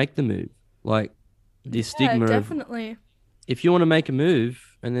to make the move? Like this Yeah, stigma of, definitely. if you want to make a move,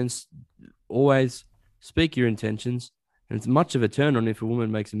 and then always speak your intentions. And it's much of a turn on if a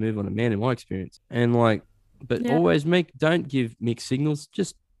woman makes a move on a man, in my experience. And like, but Yeah. always don't give mixed signals.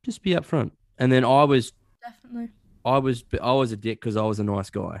 Just be upfront. And then I was Definitely. a dick because I was a nice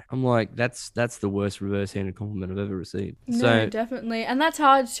guy. I'm like, that's the worst reverse-handed compliment I've ever received. No, So definitely. And that's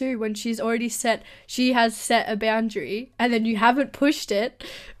hard too when she has set a boundary and then you haven't pushed it.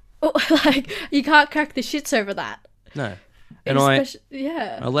 Like, you can't crack the shits over that. no, and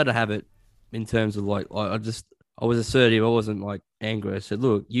Yeah. I let her have it in terms of like I was assertive. I wasn't like angry. I said,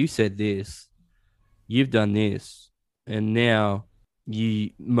 "Look, you said this, you've done this, and now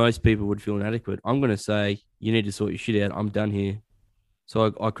most people would feel inadequate. I'm going to say you need to sort your shit out. I'm done here."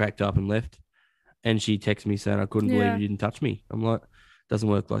 So I cracked up and left. And she texted me saying, "I couldn't believe Yeah. you didn't touch me." I'm like, doesn't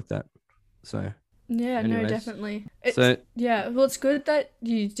work like that. So Yeah, no, anyways, definitely. Yeah, well, it's good that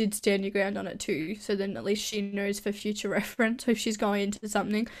you did stand your ground on it too, so then at least she knows for future reference if she's going into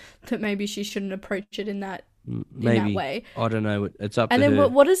something that maybe she shouldn't approach it in that maybe way. I don't know. It's up And to then her.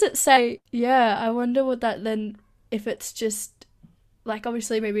 what does it say? Yeah, I wonder what that then, if it's just like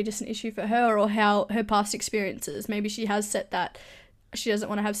obviously maybe just an issue for her or how her past experiences. Maybe she has set that she doesn't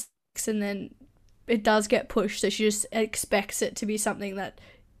want to have sex and then it does get pushed, so she just expects it to be something that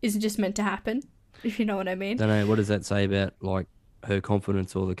isn't just meant to happen, if you know what I mean. Don't know. What does that say about like her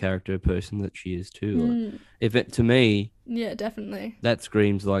confidence or the character of person that she is too? Like, if it, to me, Yeah, definitely. that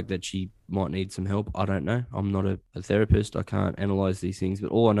screams like that she might need some help. I don't know. I'm not a therapist. I can't analyze these things,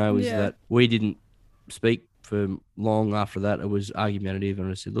 but all I know is that we didn't speak for long after that. It was argumentative, and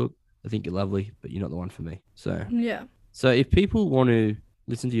I said, "Look, I think you're lovely, but you're not the one for me." So Yeah. So if people want to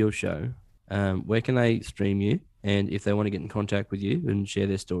listen to your show, where can they stream you? And if they want to get in contact with you and share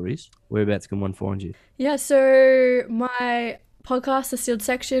their stories, whereabouts can one find you? Yeah, so my podcast, The Sealed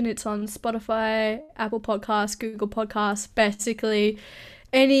Section, it's on Spotify, Apple Podcasts, Google Podcasts, basically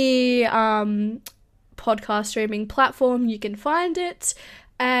any podcast streaming platform, you can find it.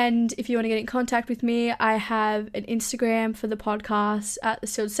 And if you want to get in contact with me, I have an Instagram for the podcast at The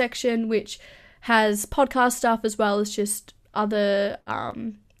Sealed Section, which has podcast stuff as well as just other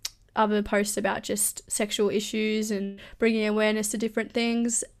posts about just sexual issues and bringing awareness to different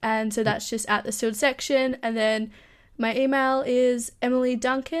things. And so that's just at The Sealed Section. And then my email is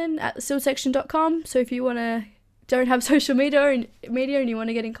emilyduncan@thesealedsection.com. So if you don't have social media and you want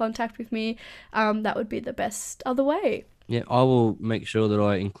to get in contact with me, that would be the best other way. Yeah, I will make sure that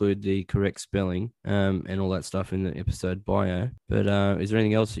I include the correct spelling and all that stuff in the episode bio. But is there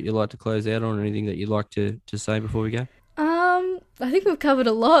anything else that you'd like to close out on, or anything that you'd like to say before we go? I think we've covered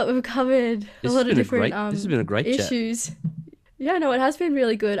a lot. We've covered a lot of different this has been a great issues. Chat. Yeah, no, it has been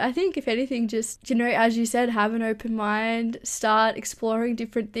really good. I think if anything, just, as you said, have an open mind, start exploring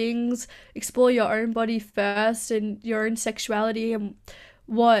different things, explore your own body first and your own sexuality and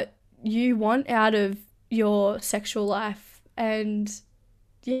what you want out of your sexual life. And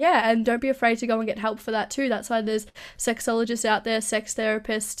yeah, and don't be afraid to go and get help for that too. That's why there's sexologists out there, sex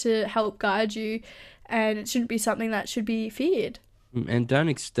therapists to help guide you, and it shouldn't be something that should be feared. And don't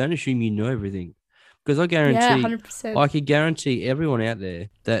assume you know everything, because I guarantee, 100%. I could guarantee everyone out there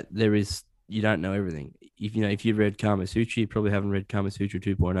that you don't know everything. If you've read Kama Sutra, you probably haven't read Kama Sutra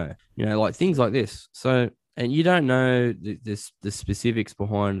 2.0. Like things like this. So, and you don't know the specifics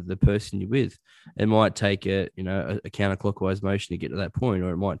behind the person you're with. It might take a counterclockwise motion to get to that point,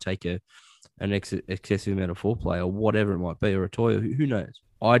 or it might take an excessive amount of foreplay, or whatever it might be, or a toy, or who knows.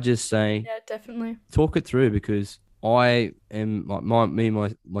 I just say, yeah, definitely talk it through, because I am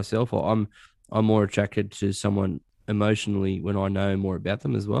myself. I'm more attracted to someone emotionally when I know more about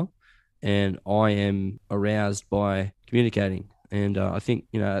them as well, and I am aroused by communicating. And I think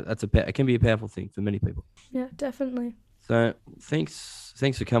it can be a powerful thing for many people. Yeah, definitely. So thanks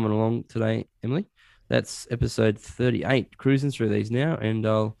for coming along today, Emily. That's episode 38. Cruising through these now, and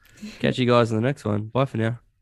I'll catch you guys in the next one. Bye for now.